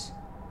Panabas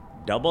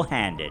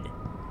double-handed,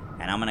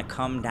 and I'm going to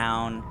come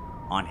down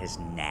on his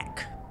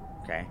neck.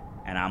 Okay?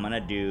 And I'm going to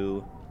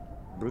do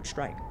Brute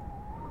Strike.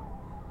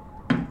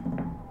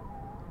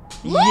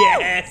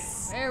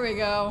 Yes! There we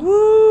go.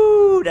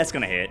 Woo! That's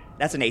going to hit.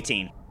 That's an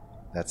 18.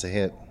 That's a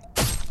hit.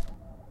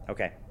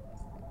 Okay.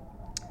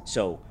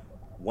 So,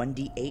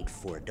 1d8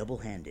 for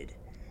double-handed,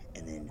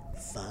 and then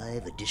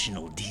 5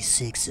 additional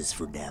d6s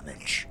for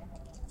damage.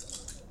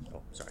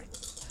 Oh, sorry.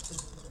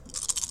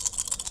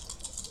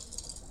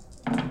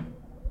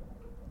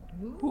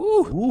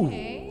 Ooh.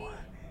 Okay.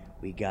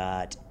 We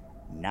got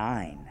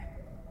 9.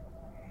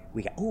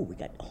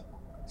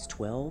 It's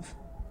 12.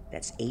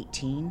 That's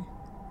 18.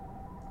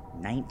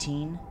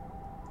 19.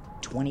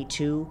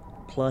 22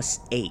 plus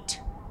 8.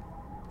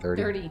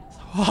 30. 30.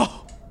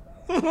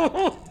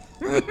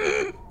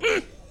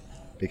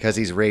 Because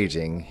he's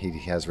raging, he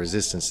has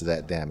resistance to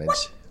that damage.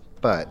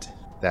 But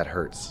that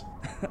hurts.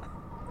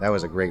 That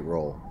was a great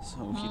roll.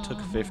 So he took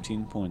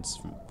 15 points.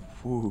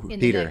 Whew. In the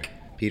Peter. neck.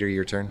 Peter,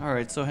 your turn? All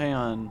right, so hang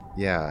on.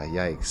 Yeah,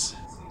 yikes.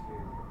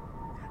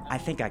 I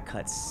think I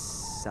cut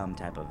some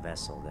type of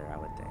vessel there, I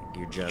would think.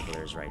 Your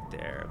juggler's right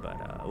there,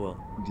 but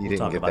we'll didn't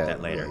talk get about that.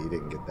 that later. Yeah, you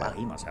didn't get Wow, that.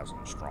 he must have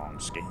some strong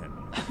skin.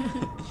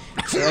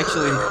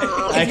 Actually,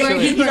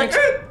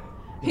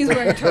 He's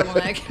wearing a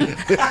turtleneck.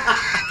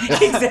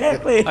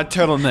 Exactly. a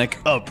turtleneck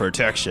of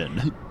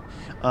protection.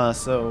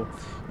 So,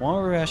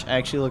 Womberbash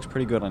actually looks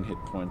pretty good on hit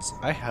points.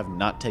 I have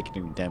not taken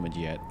any damage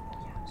yet.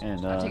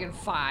 And I'm taking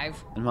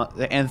 5.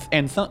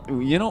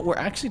 you know, we're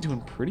actually doing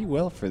pretty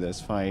well for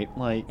this fight.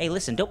 Like, Hey,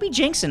 listen, don't be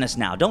jinxing us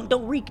now. Don't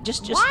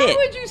just Why hit.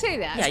 would you say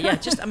that? Yeah.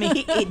 Just I mean,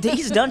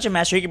 he's dungeon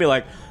master. He could be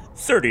like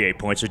 38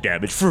 points of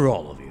damage for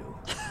all of you.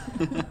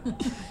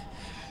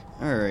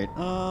 all right,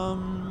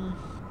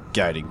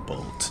 guiding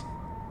bolt.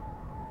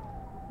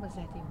 What's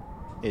that do?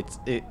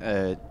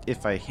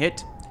 If I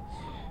hit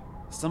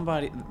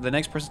somebody, the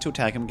next person to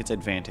attack him gets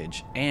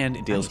advantage, and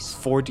it deals Nice.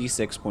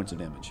 4d6 points of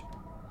damage.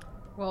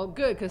 Well,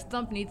 good, because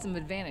Thump needs some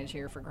advantage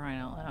here for crying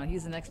out loud.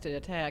 He's the next to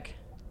attack.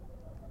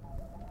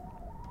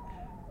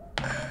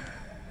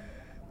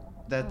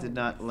 That did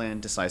not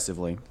land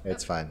decisively.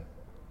 It's fine.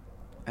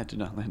 That did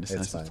not land It's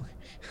fine. decisively.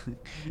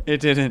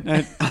 It didn't.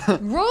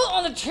 Roll it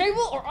on the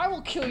table or I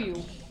will kill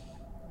you.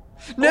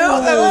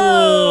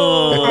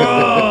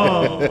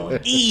 Oh,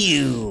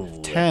 ew.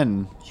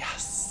 10.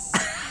 Yes.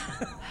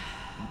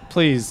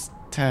 Please,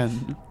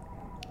 10.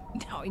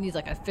 No, he needs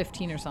like a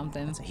 15 or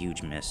something. It's a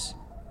huge miss.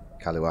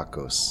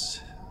 Kaliwakos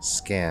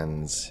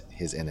scans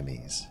his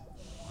enemies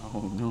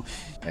Oh, no.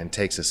 and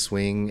takes a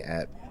swing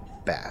at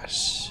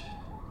Bash.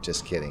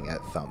 Just kidding,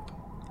 at Thump.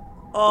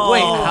 Oh,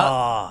 Wait,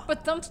 how?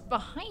 But Thump's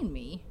behind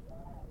me.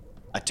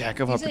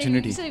 Attack of You said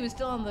opportunity. you said he was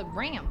still on the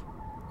ramp.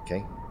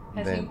 Okay?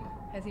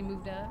 Has he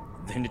moved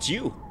up? Then it's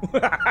you.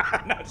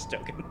 No, just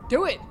joking.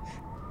 Do it.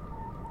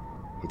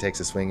 He takes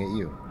a swing at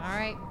you. All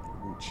right.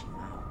 Ouch.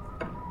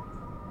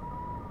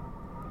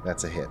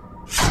 That's a hit.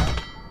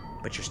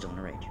 But you're still in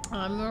a rage.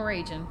 I'm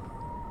raging.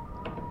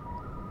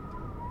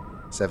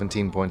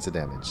 17 points of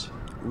damage.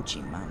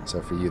 Uchi mama.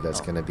 So for you,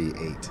 that's going to be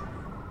 8.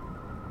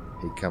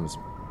 He comes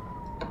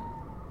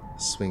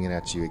swinging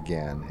at you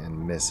again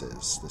and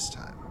misses this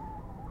time.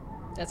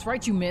 That's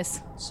right, you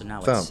miss. So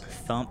now Thump it's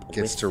Thump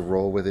Gets to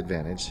roll with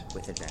advantage.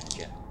 with advantage,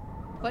 yeah.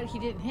 But he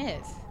didn't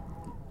hit.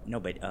 No,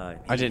 but I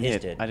didn't his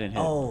hit. did. I didn't hit.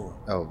 Oh,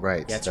 Oh,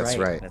 right. that's right.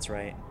 right. That's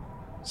right.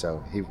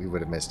 So he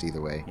would have missed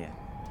either way. Yeah.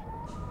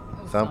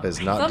 Thump is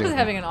not Thump doing is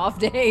having an off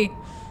day.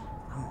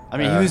 I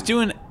mean, he was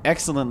doing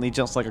excellently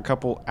just like a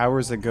couple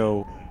hours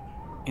ago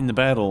in the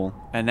battle,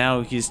 and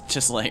now he's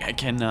just like, I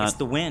cannot. It's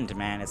the wind,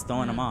 man. It's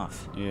throwing him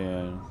off.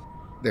 Yeah.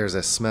 There's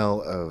a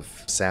smell of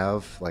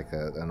salve, like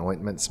an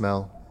ointment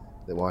smell,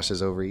 that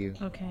washes over you.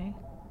 Okay.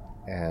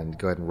 And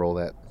go ahead and roll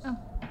that.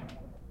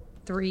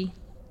 3.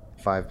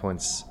 5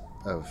 points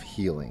of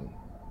healing.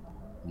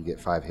 You get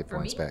 5 hit For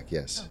points me? back,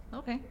 yes.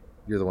 Okay.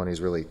 You're the one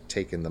who's really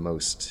taken the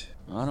most.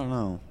 I don't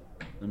know.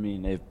 I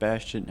mean, if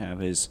Bash shouldn't have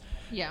his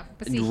Yeah,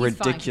 but see, he's fine 'cause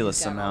he's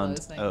ridiculous got all amount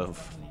those things.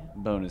 of Yeah.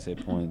 bonus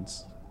hit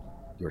points.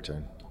 Your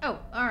turn. Oh,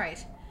 all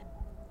right.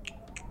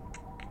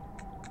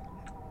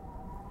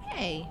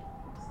 Hey,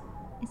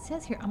 it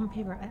says here on my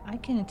paper I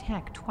can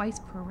attack twice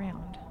per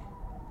round.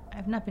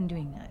 I've not been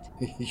doing that.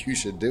 You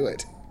should do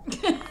it.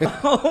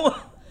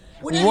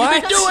 What have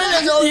you been doing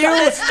this whole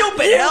time?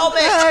 Stupid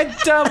helmet!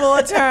 Double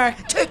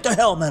attack! Take the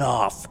helmet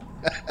off.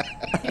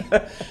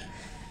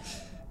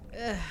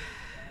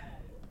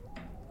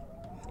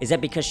 Is that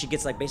because she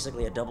gets like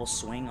basically a double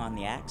swing on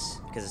the axe?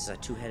 Because it's a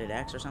two-headed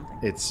axe or something?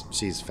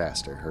 She's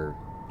faster. Her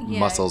Yeah.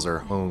 muscles are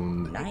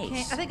honed.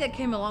 Nice. I think that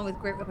came along with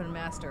Great Weapon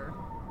Master.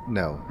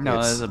 No. No,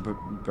 it's- that's a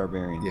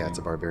barbarian. yeah, thing. it's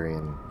a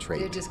barbarian trait.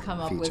 Did it just come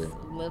up feature. with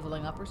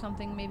leveling up or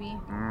something, maybe?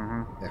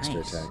 Extra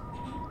Nice. attack.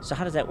 So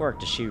how does that work?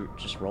 Does she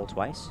just roll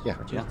twice? Yeah.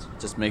 For two Yeah, hits?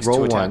 just makes Roll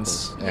two attack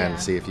once rolls. and Yeah.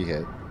 see if you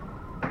hit.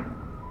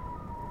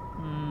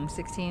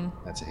 16.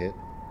 That's a hit.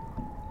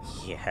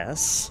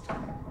 Yes.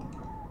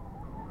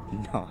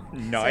 No.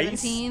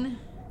 Nice. 17.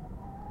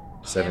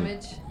 Seven.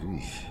 Damage.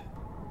 Oof.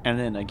 And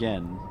then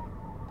again,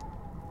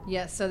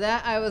 Yeah, so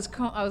that I was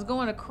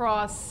going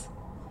across,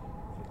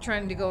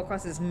 trying to go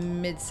across this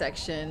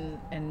midsection,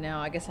 and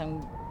now I guess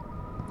I'm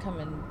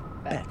coming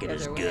back Back the at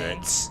his other way.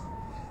 goods.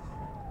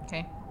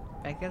 Okay,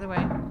 back the other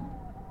way.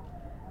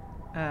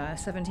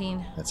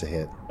 17. That's a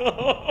hit.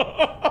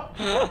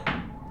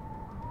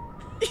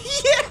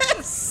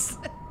 Yes.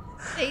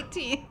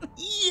 18.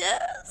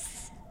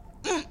 Yes.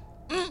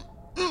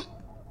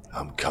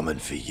 I'm coming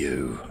for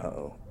you.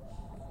 Uh-oh.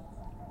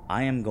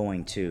 I am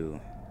going to...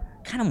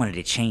 kind of wanted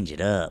to change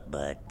it up,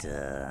 but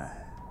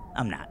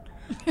I'm not.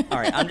 All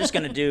right, I'm just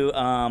going to do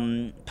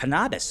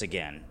Panabis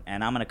again,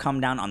 and I'm going to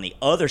come down on the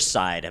other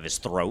side of his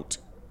throat,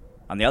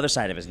 on the other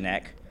side of his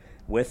neck,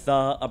 with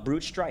a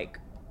brute strike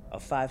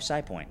of 5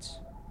 psi points.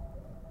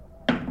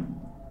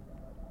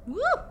 Woo!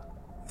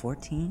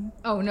 14?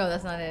 Oh, no,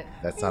 that's not it.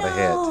 That's not a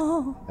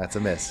hit. That's a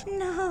miss.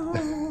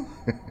 No.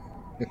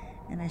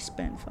 And I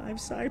spent 5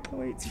 psi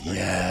points. For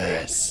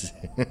Yes.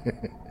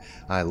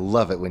 I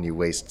love it when you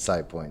waste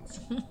side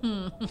points.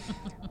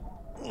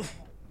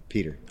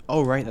 Peter.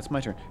 oh right, that's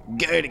my turn.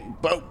 Getting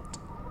boat.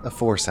 A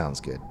 4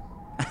 sounds good.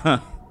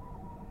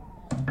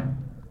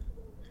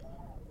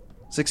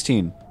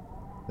 16.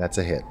 That's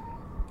a hit.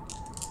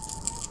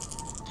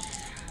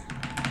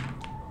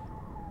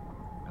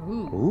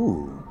 Ooh.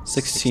 Ooh.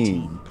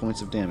 16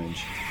 points of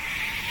damage.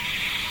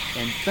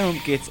 And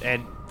Thump gets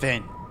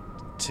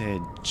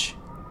advantage.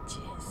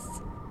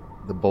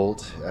 The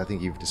bolt, I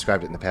think you've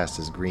described it in the past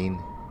as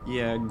green,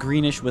 Yeah,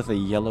 greenish with a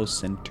yellow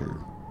center.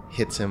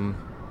 hits him,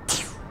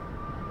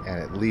 and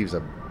it leaves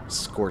a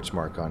scorch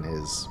mark on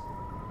his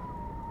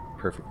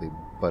perfectly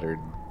buttered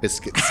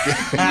biscuit skin.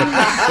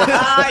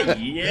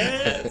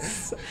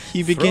 Yes.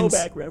 He begins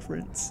Throwback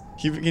reference.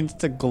 he begins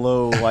to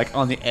glow like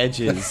on the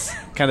edges,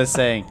 kind of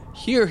saying,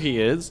 "Here he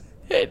is.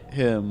 Hit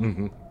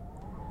him."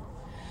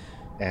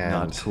 and,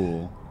 Not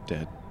cool.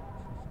 Dead.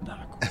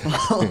 Not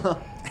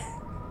cool.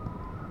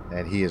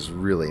 and he is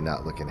really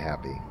not looking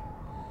happy.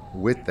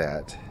 With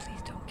that,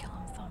 Please don't kill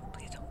him, Thump.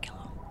 Please don't kill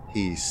him.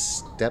 He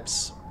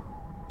steps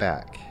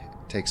back,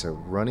 takes a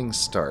running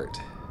start,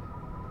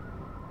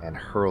 and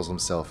hurls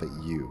himself at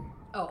you.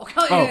 Oh, I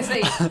was going to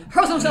say,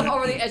 hurls himself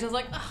over the edge. I was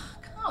like, oh,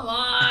 come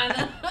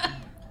on.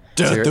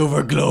 Death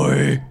over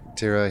glory.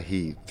 Tira,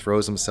 he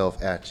throws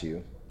himself at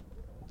you.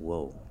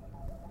 Whoa.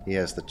 He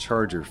has the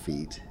charger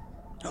feat.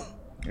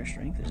 Your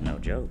strength is no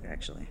joke,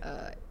 actually.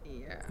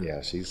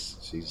 Yeah, she's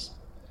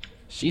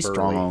She's burly.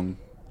 strong.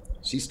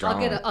 She's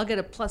strong. I'll get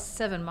a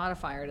 +7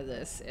 modifier to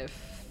this if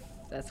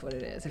that's what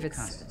it is. If it's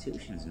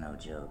Constitution's no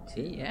joke,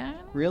 too. yeah.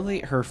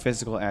 Really, her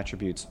physical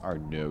attributes are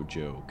no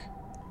joke.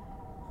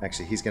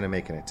 Actually, he's going to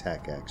make an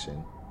attack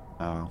action.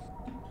 Oh.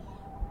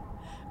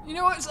 You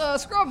know what?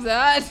 Scrub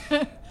that. You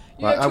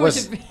Well, have I too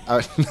was much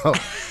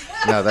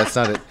no, that's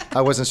not it.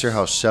 I wasn't sure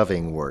how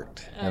shoving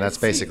worked, and I that's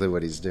see. basically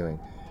what he's doing.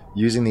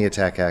 Using the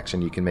attack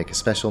action, you can make a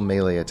special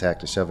melee attack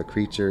to shove a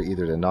creature,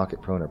 either to knock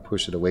it prone or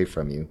push it away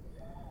from you.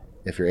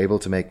 If you're able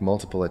to make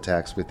multiple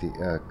attacks with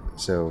the,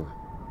 so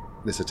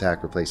this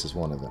attack replaces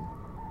one of them.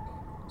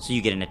 So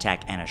you get an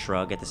attack and a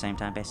shrug at the same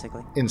time,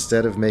 basically?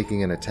 Instead of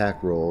making an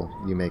attack roll,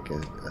 you make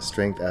a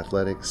strength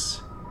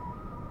athletics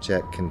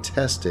check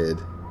contested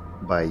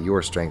by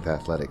your strength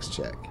athletics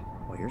check.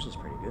 Well, yours is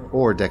pretty good.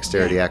 Or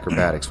dexterity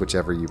acrobatics,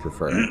 whichever you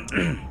prefer.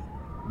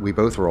 We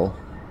both roll.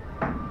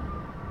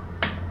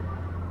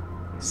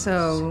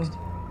 So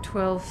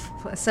 12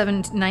 plus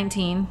 7,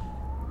 19.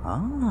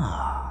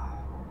 Ah.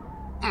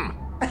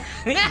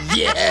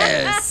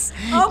 Yes!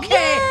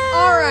 Okay.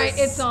 All right.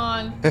 It's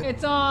on.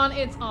 It's on.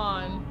 It's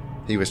on.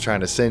 He was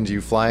trying to send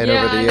you flying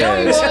Yeah, over I the know he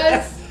edge.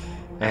 was.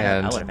 I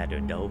And would have had to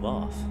have dove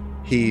off.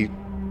 he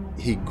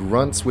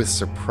grunts with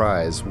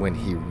surprise when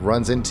he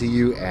runs into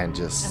you and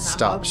just And I'm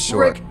stops a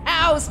short. Brick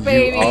house,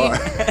 baby. You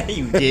are.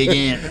 You dig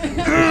in.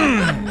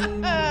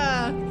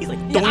 He's like,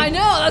 Yeah, I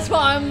know. That's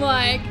why I'm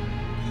like,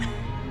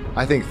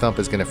 I think Thump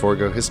is going to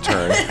forego his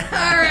turn all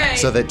right.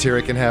 so that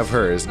Tira can have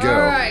hers. Go. All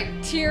right.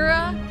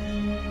 Tira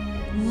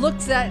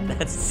looks that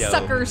That's dope.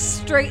 sucker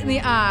straight in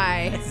the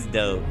eye That's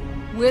dope.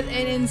 with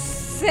an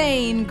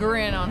insane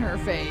grin on her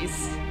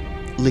face.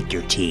 Lick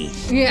your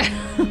teeth. Yeah.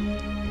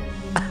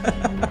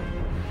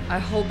 I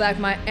hold back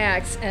my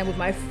axe, and with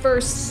my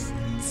first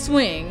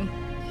swing,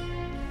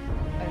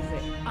 I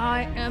say,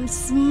 I am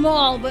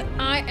small, but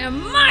I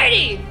am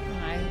mighty!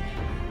 And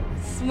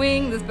I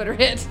swing, this better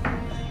hit.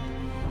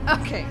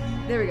 Okay,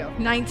 there we go.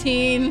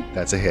 19.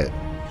 That's a hit.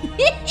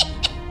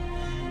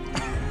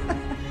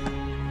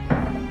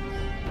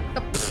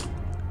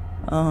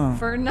 Oh.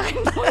 For 9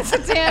 points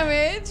of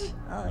damage.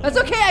 That's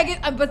okay, I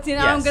get, but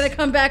now I'm Yes. gonna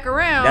come back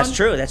around. That's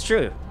true. That's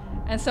true.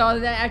 And so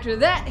then after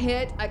that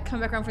hit, I come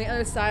back around from the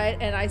other side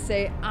and I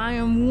say, I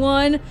am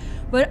one,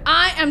 but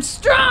I am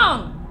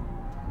strong!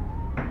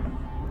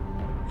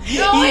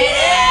 No,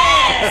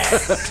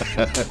 yes!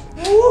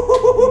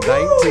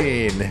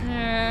 19.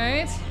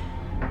 Alright.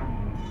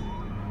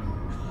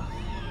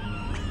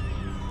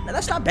 No,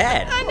 that's not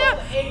bad. I know.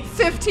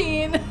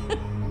 15.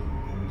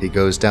 He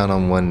goes down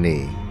on one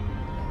knee.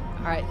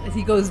 Alright, as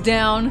he goes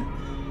down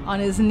on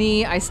his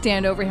knee, I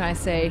stand over him and I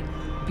say,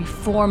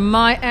 before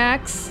my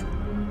axe,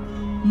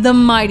 the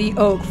mighty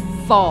oak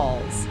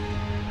falls.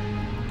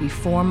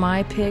 Before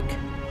my pick,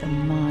 the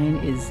mine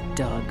is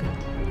dug.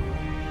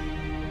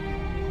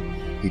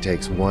 He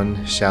takes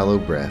one shallow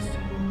breath,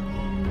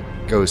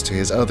 goes to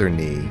his other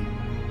knee,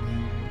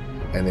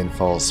 and then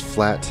falls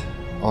flat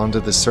onto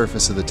the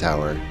surface of the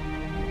tower,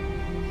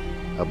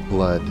 a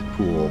blood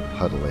pool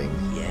puddling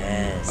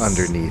Yes.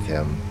 underneath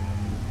him.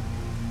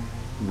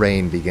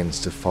 Rain begins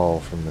to fall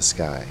from the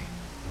sky,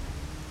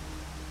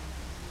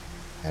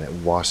 and it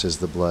washes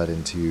the blood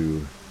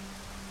into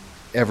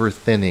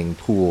ever-thinning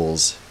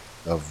pools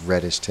of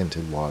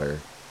reddish-tinted water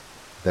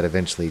that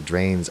eventually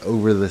drains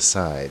over the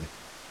side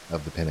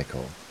of the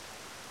pinnacle.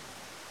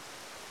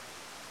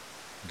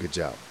 Good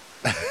job.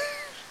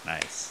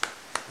 Nice.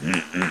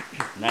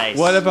 Nice.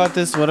 What about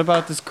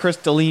this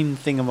crystalline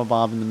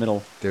thingamabob in the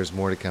middle? There's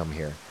more to come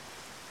here.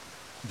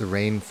 The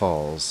rain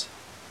falls,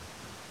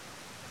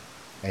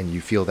 and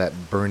you feel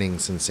that burning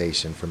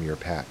sensation from your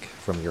pack,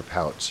 from your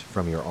pouch,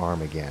 from your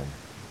arm again.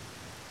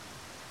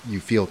 You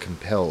feel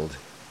compelled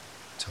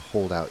to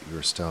hold out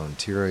your stone.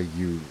 Tira,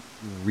 you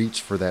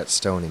reach for that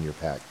stone in your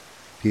pack.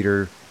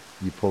 Peter,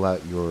 you pull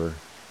out your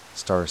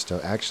star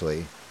stone.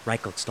 Actually,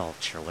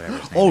 Reichelstalch or whatever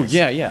his name Oh is.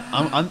 yeah.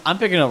 I'm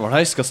picking up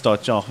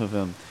Reiskastotch off of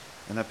him,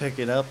 and I pick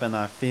it up and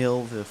I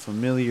feel the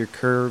familiar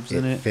curves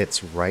in it it.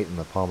 fits right in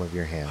the palm of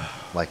your hand,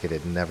 like it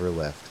had never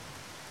left.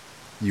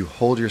 You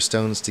hold your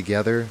stones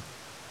together.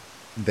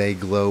 They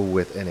glow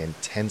with an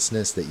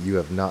intenseness that you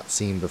have not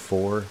seen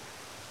before.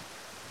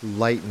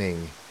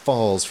 Lightning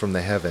falls from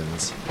the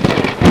heavens.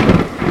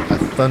 A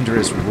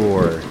thunderous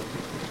roar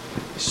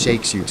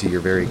shakes you to your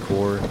very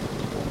core,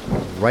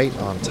 right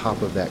on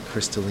top of that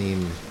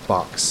crystalline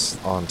box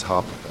on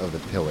top of the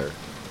pillar.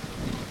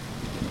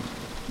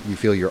 You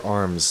feel your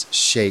arms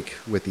shake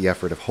with the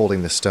effort of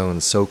holding the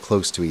stones so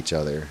close to each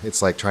other.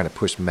 It's like trying to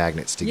push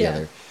magnets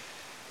together.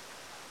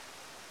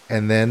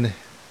 And then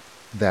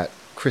that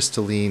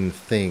crystalline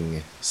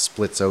thing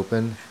splits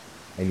open,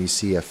 and you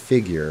see a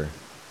figure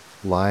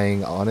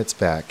lying on its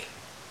back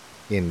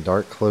in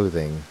dark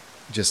clothing,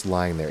 just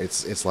lying there.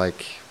 It's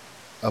like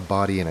a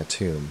body in a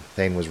tomb.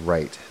 Thane was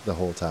right the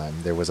whole time.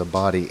 There was a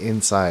body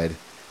inside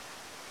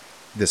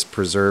this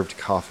preserved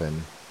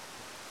coffin,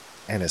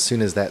 and as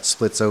soon as that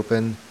splits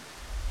open,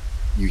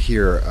 you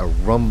hear a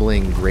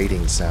rumbling,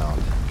 grating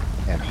sound,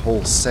 and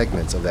whole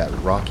segments of that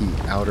rocky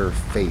outer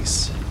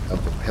face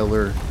of the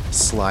pillar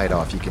slide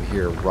off. You can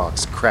hear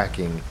rocks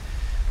cracking,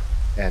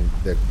 and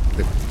the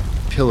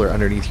pillar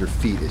underneath your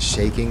feet is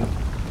shaking,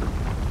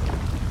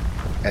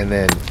 and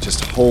then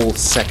just whole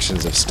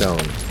sections of stone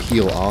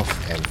peel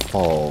off and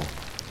fall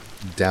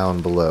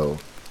down below.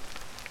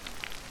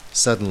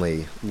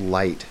 Suddenly,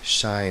 light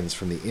shines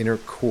from the inner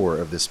core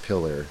of this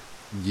pillar.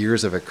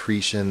 Years of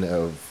accretion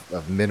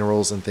of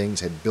minerals and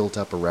things had built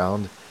up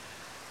around,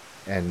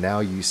 and now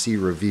you see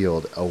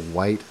revealed a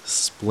white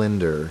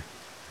splendor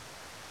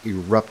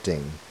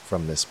erupting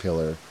from this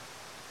pillar.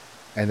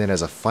 And then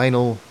as a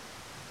final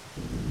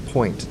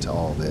point to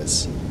all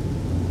this,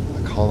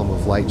 a column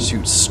of light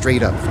shoots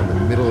straight up from the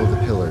middle of the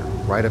pillar,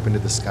 right up into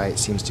the sky. It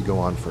seems to go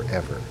on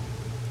forever.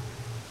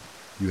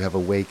 You have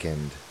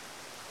awakened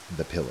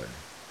the pillar.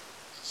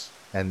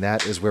 And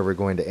that is where we're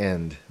going to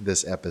end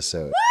this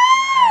episode.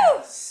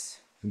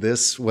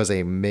 This was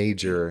a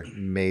major,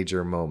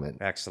 major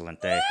moment.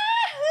 Excelente.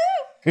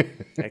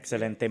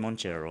 Excelente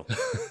Monchero.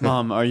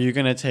 Mom, are you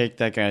gonna take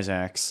that guy's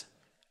axe?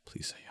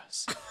 Please say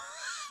yes.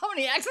 How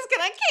many axes can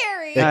I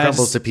carry? It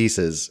crumbles to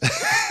pieces.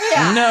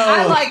 Yeah, No.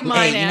 I like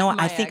mine. Hey, you know what?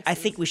 my I think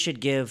axes. we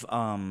should give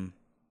Thump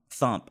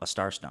a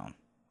Starstone,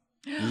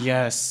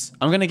 Yes.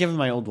 I'm gonna give him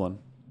my old one.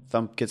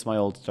 Thump gets my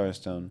old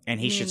Starstone. and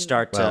he should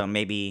start Well, to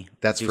maybe.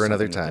 that's do for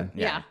another something with time. it.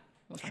 Yeah.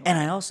 And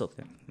I also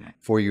think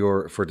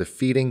For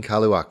defeating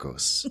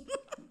Kaluakos,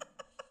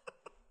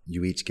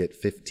 you each get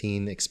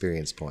 15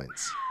 experience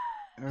points.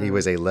 He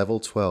was a level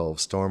 12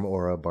 Storm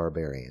Aura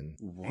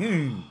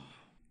Barbarian.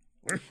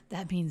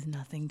 That means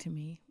nothing to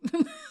me.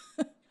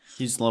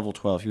 He's level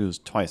 12. He was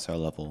twice our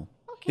level.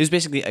 He was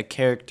basically a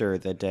character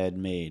that Dad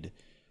made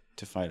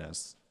to fight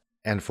us.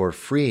 And for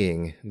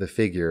freeing the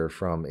figure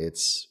from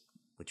its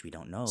which we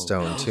don't know.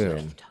 stone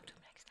tomb,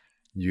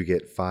 you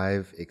get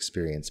 5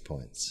 experience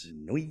points.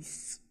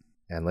 Nice.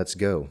 And let's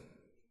go.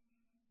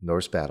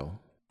 Norse battle.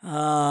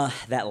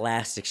 That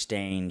last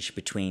exchange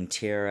between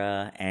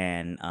Tira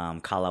and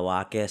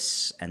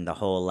Kalawakis and the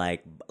whole I'm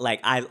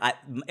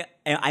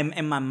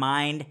in my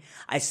mind.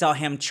 I saw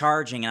him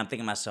charging, and I'm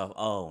thinking to myself,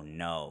 "Oh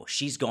no,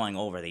 she's going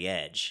over the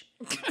edge,"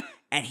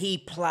 and he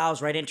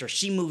plows right into her.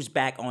 She moves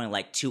back only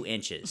like 2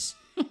 inches,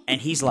 and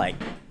he's like,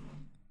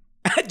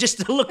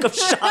 just a look of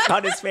shock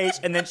on his face,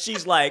 and then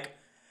she's like,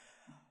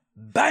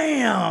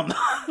 "Bam!"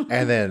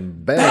 And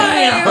then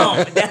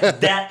bam! Bam!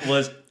 That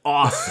was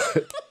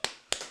awesome.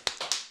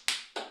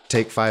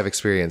 Take 5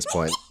 experience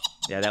points.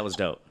 Yeah, that was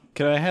dope.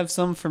 Could I have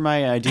some for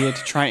my idea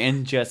to try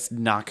and just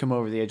knock him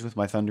over the edge with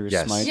my thunderous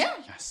Yes. smite? Yeah.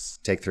 Yes.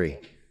 Take 3.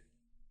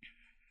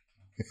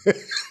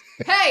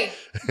 Hey,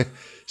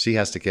 She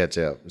has to catch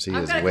up. She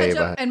I'm is gonna way catch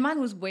up, behind. and mine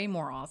was way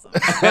more awesome.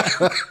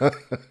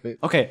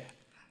 Okay.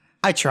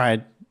 I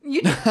tried.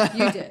 You did.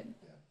 You did.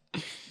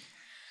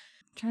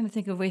 Trying to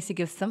think of ways to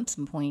give Thump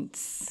some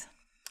points.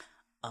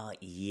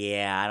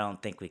 Yeah, I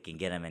don't think we can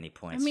get him any I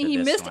points. mean, for he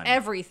this missed one.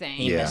 everything.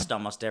 He Yeah. missed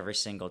almost every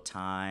single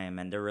time,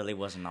 and there really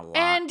wasn't a lot.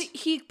 And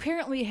he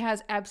apparently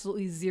has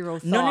absolutely zero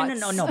thoughts.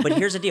 No. But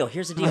here's the deal.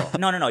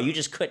 No. You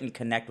just couldn't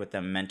connect with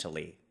them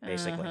mentally,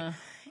 basically.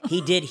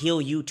 He did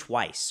heal you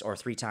twice or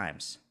 3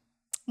 times.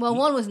 Well,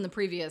 one was in the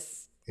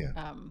previous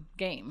Yeah.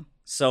 game.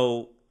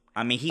 So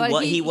I mean, he But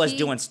was he-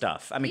 doing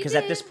stuff. I mean, he because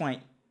at this did.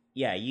 point,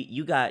 yeah,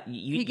 you got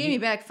you. He gave me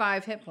back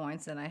 5 hit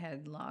points, and I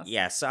had lost.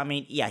 Yeah, so I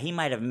mean, yeah, he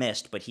might have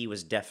missed, but he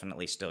was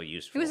definitely still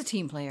useful. He was a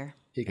team player.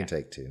 He can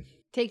take 2.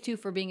 Take 2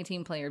 for being a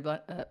team player,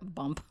 but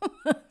bump.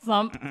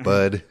 Thump.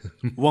 Bud,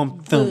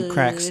 Wump, thump,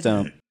 crack,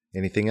 stump.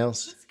 anything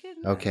else? That's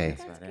good. Okay.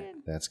 That's good.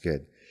 That's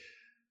good.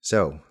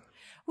 So,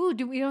 Ooh,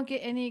 we don't get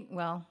any?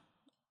 Well,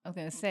 I was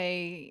gonna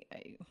say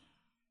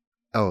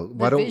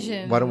why don't we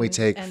vision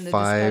take and the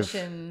 5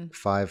 discussion.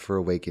 5 for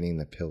awakening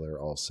the pillar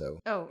also.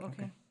 Oh,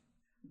 okay.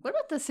 What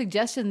about the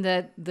suggestion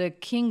that the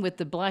king with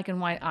the black and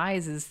white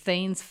eyes is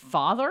Thane's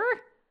father?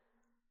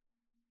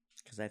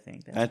 Because I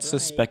think That's a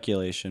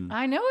speculation.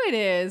 I know it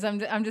is. I'm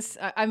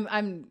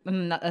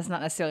not. That's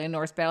not necessarily a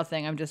Norse battle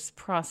thing. I'm just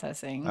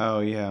processing.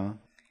 Oh, yeah.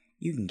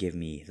 You can give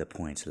me the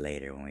points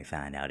later when we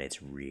find out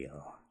it's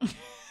real.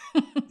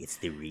 It's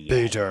the real.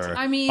 Peter,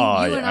 I mean,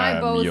 you and I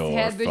both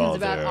had visions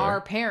about our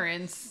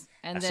parents,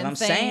 and That's then what I'm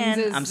Thane's saying.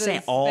 is I'm saying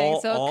this all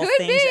thing. So all it could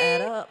things be.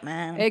 add up,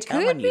 man. I'm It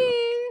telling could you.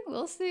 be.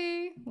 We'll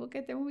see. We'll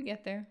get there when we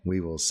get there. We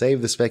will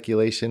save the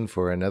speculation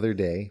for another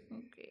day.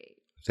 Okay.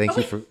 Thank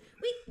you for.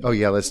 Oh,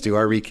 yeah, let's do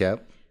our recap.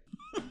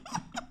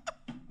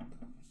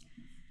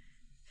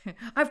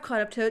 I've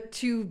caught up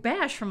to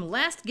Bash from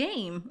last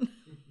game.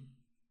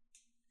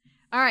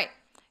 All right.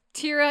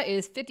 Tira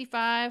is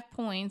 55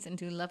 points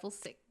into level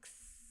 6.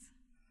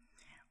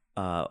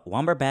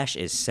 Womberbash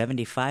is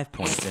 75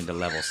 points into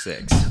level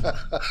 6.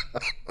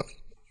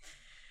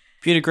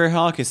 Peter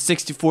Greyhawk has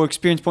 64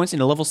 experience points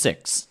into level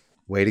 6.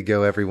 Way to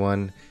go,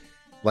 everyone.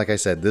 Like I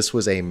said, this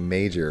was a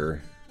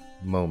major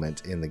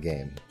moment in the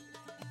game.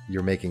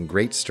 You're making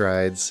great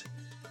strides,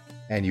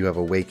 and you have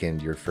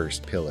awakened your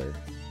first pillar.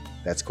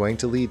 That's going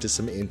to lead to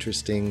some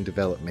interesting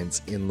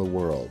developments in the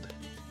world.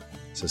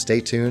 So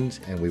stay tuned,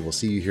 and we will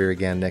see you here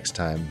again next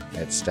time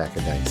at Stack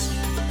of Dice.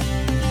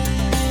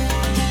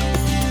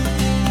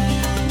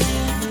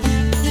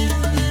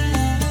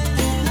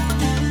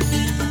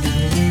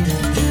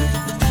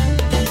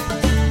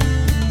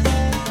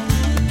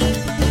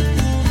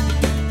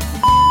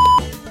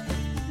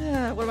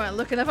 What am I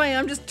looking up?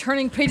 I'm just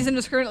turning pages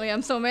indiscriminately.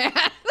 I'm so mad.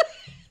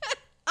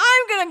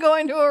 I'm going to go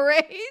into a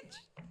rage.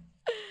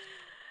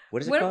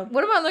 What is it called?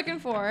 What am I looking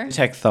for?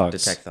 Detect thoughts.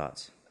 Detect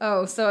thoughts.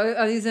 Oh, so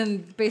are these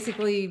in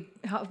basically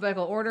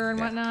alphabetical order and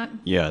whatnot?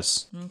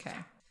 Yes. Okay.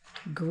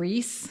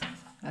 Grease.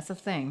 That's a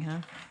thing, huh?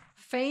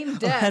 Fame,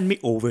 death. Hand me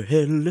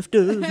overhead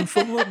lifters and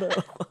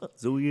football.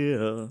 So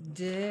yeah.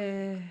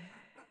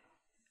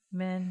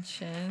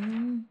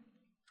 Dimension.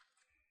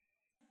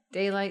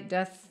 Daylight,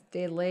 death,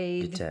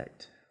 delayed.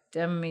 Detect.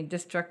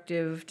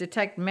 Destructive.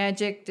 Detect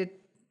magic.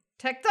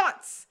 Detect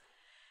thoughts.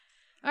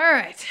 All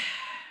right.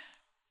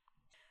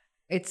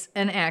 It's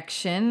an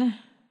action.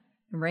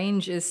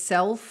 Range is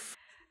self.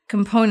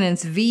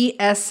 Components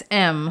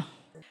VSM.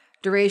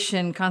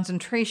 Duration,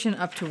 concentration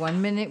up to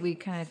 1 minute. We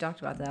kind of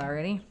talked about that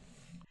already.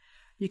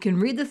 You can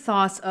read the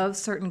thoughts of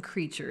certain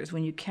creatures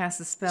when you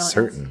cast a spell.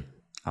 Certain.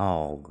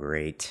 Oh,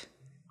 great.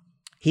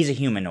 He's a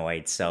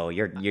humanoid, so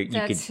you could.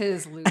 That's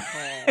his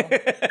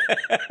loophole.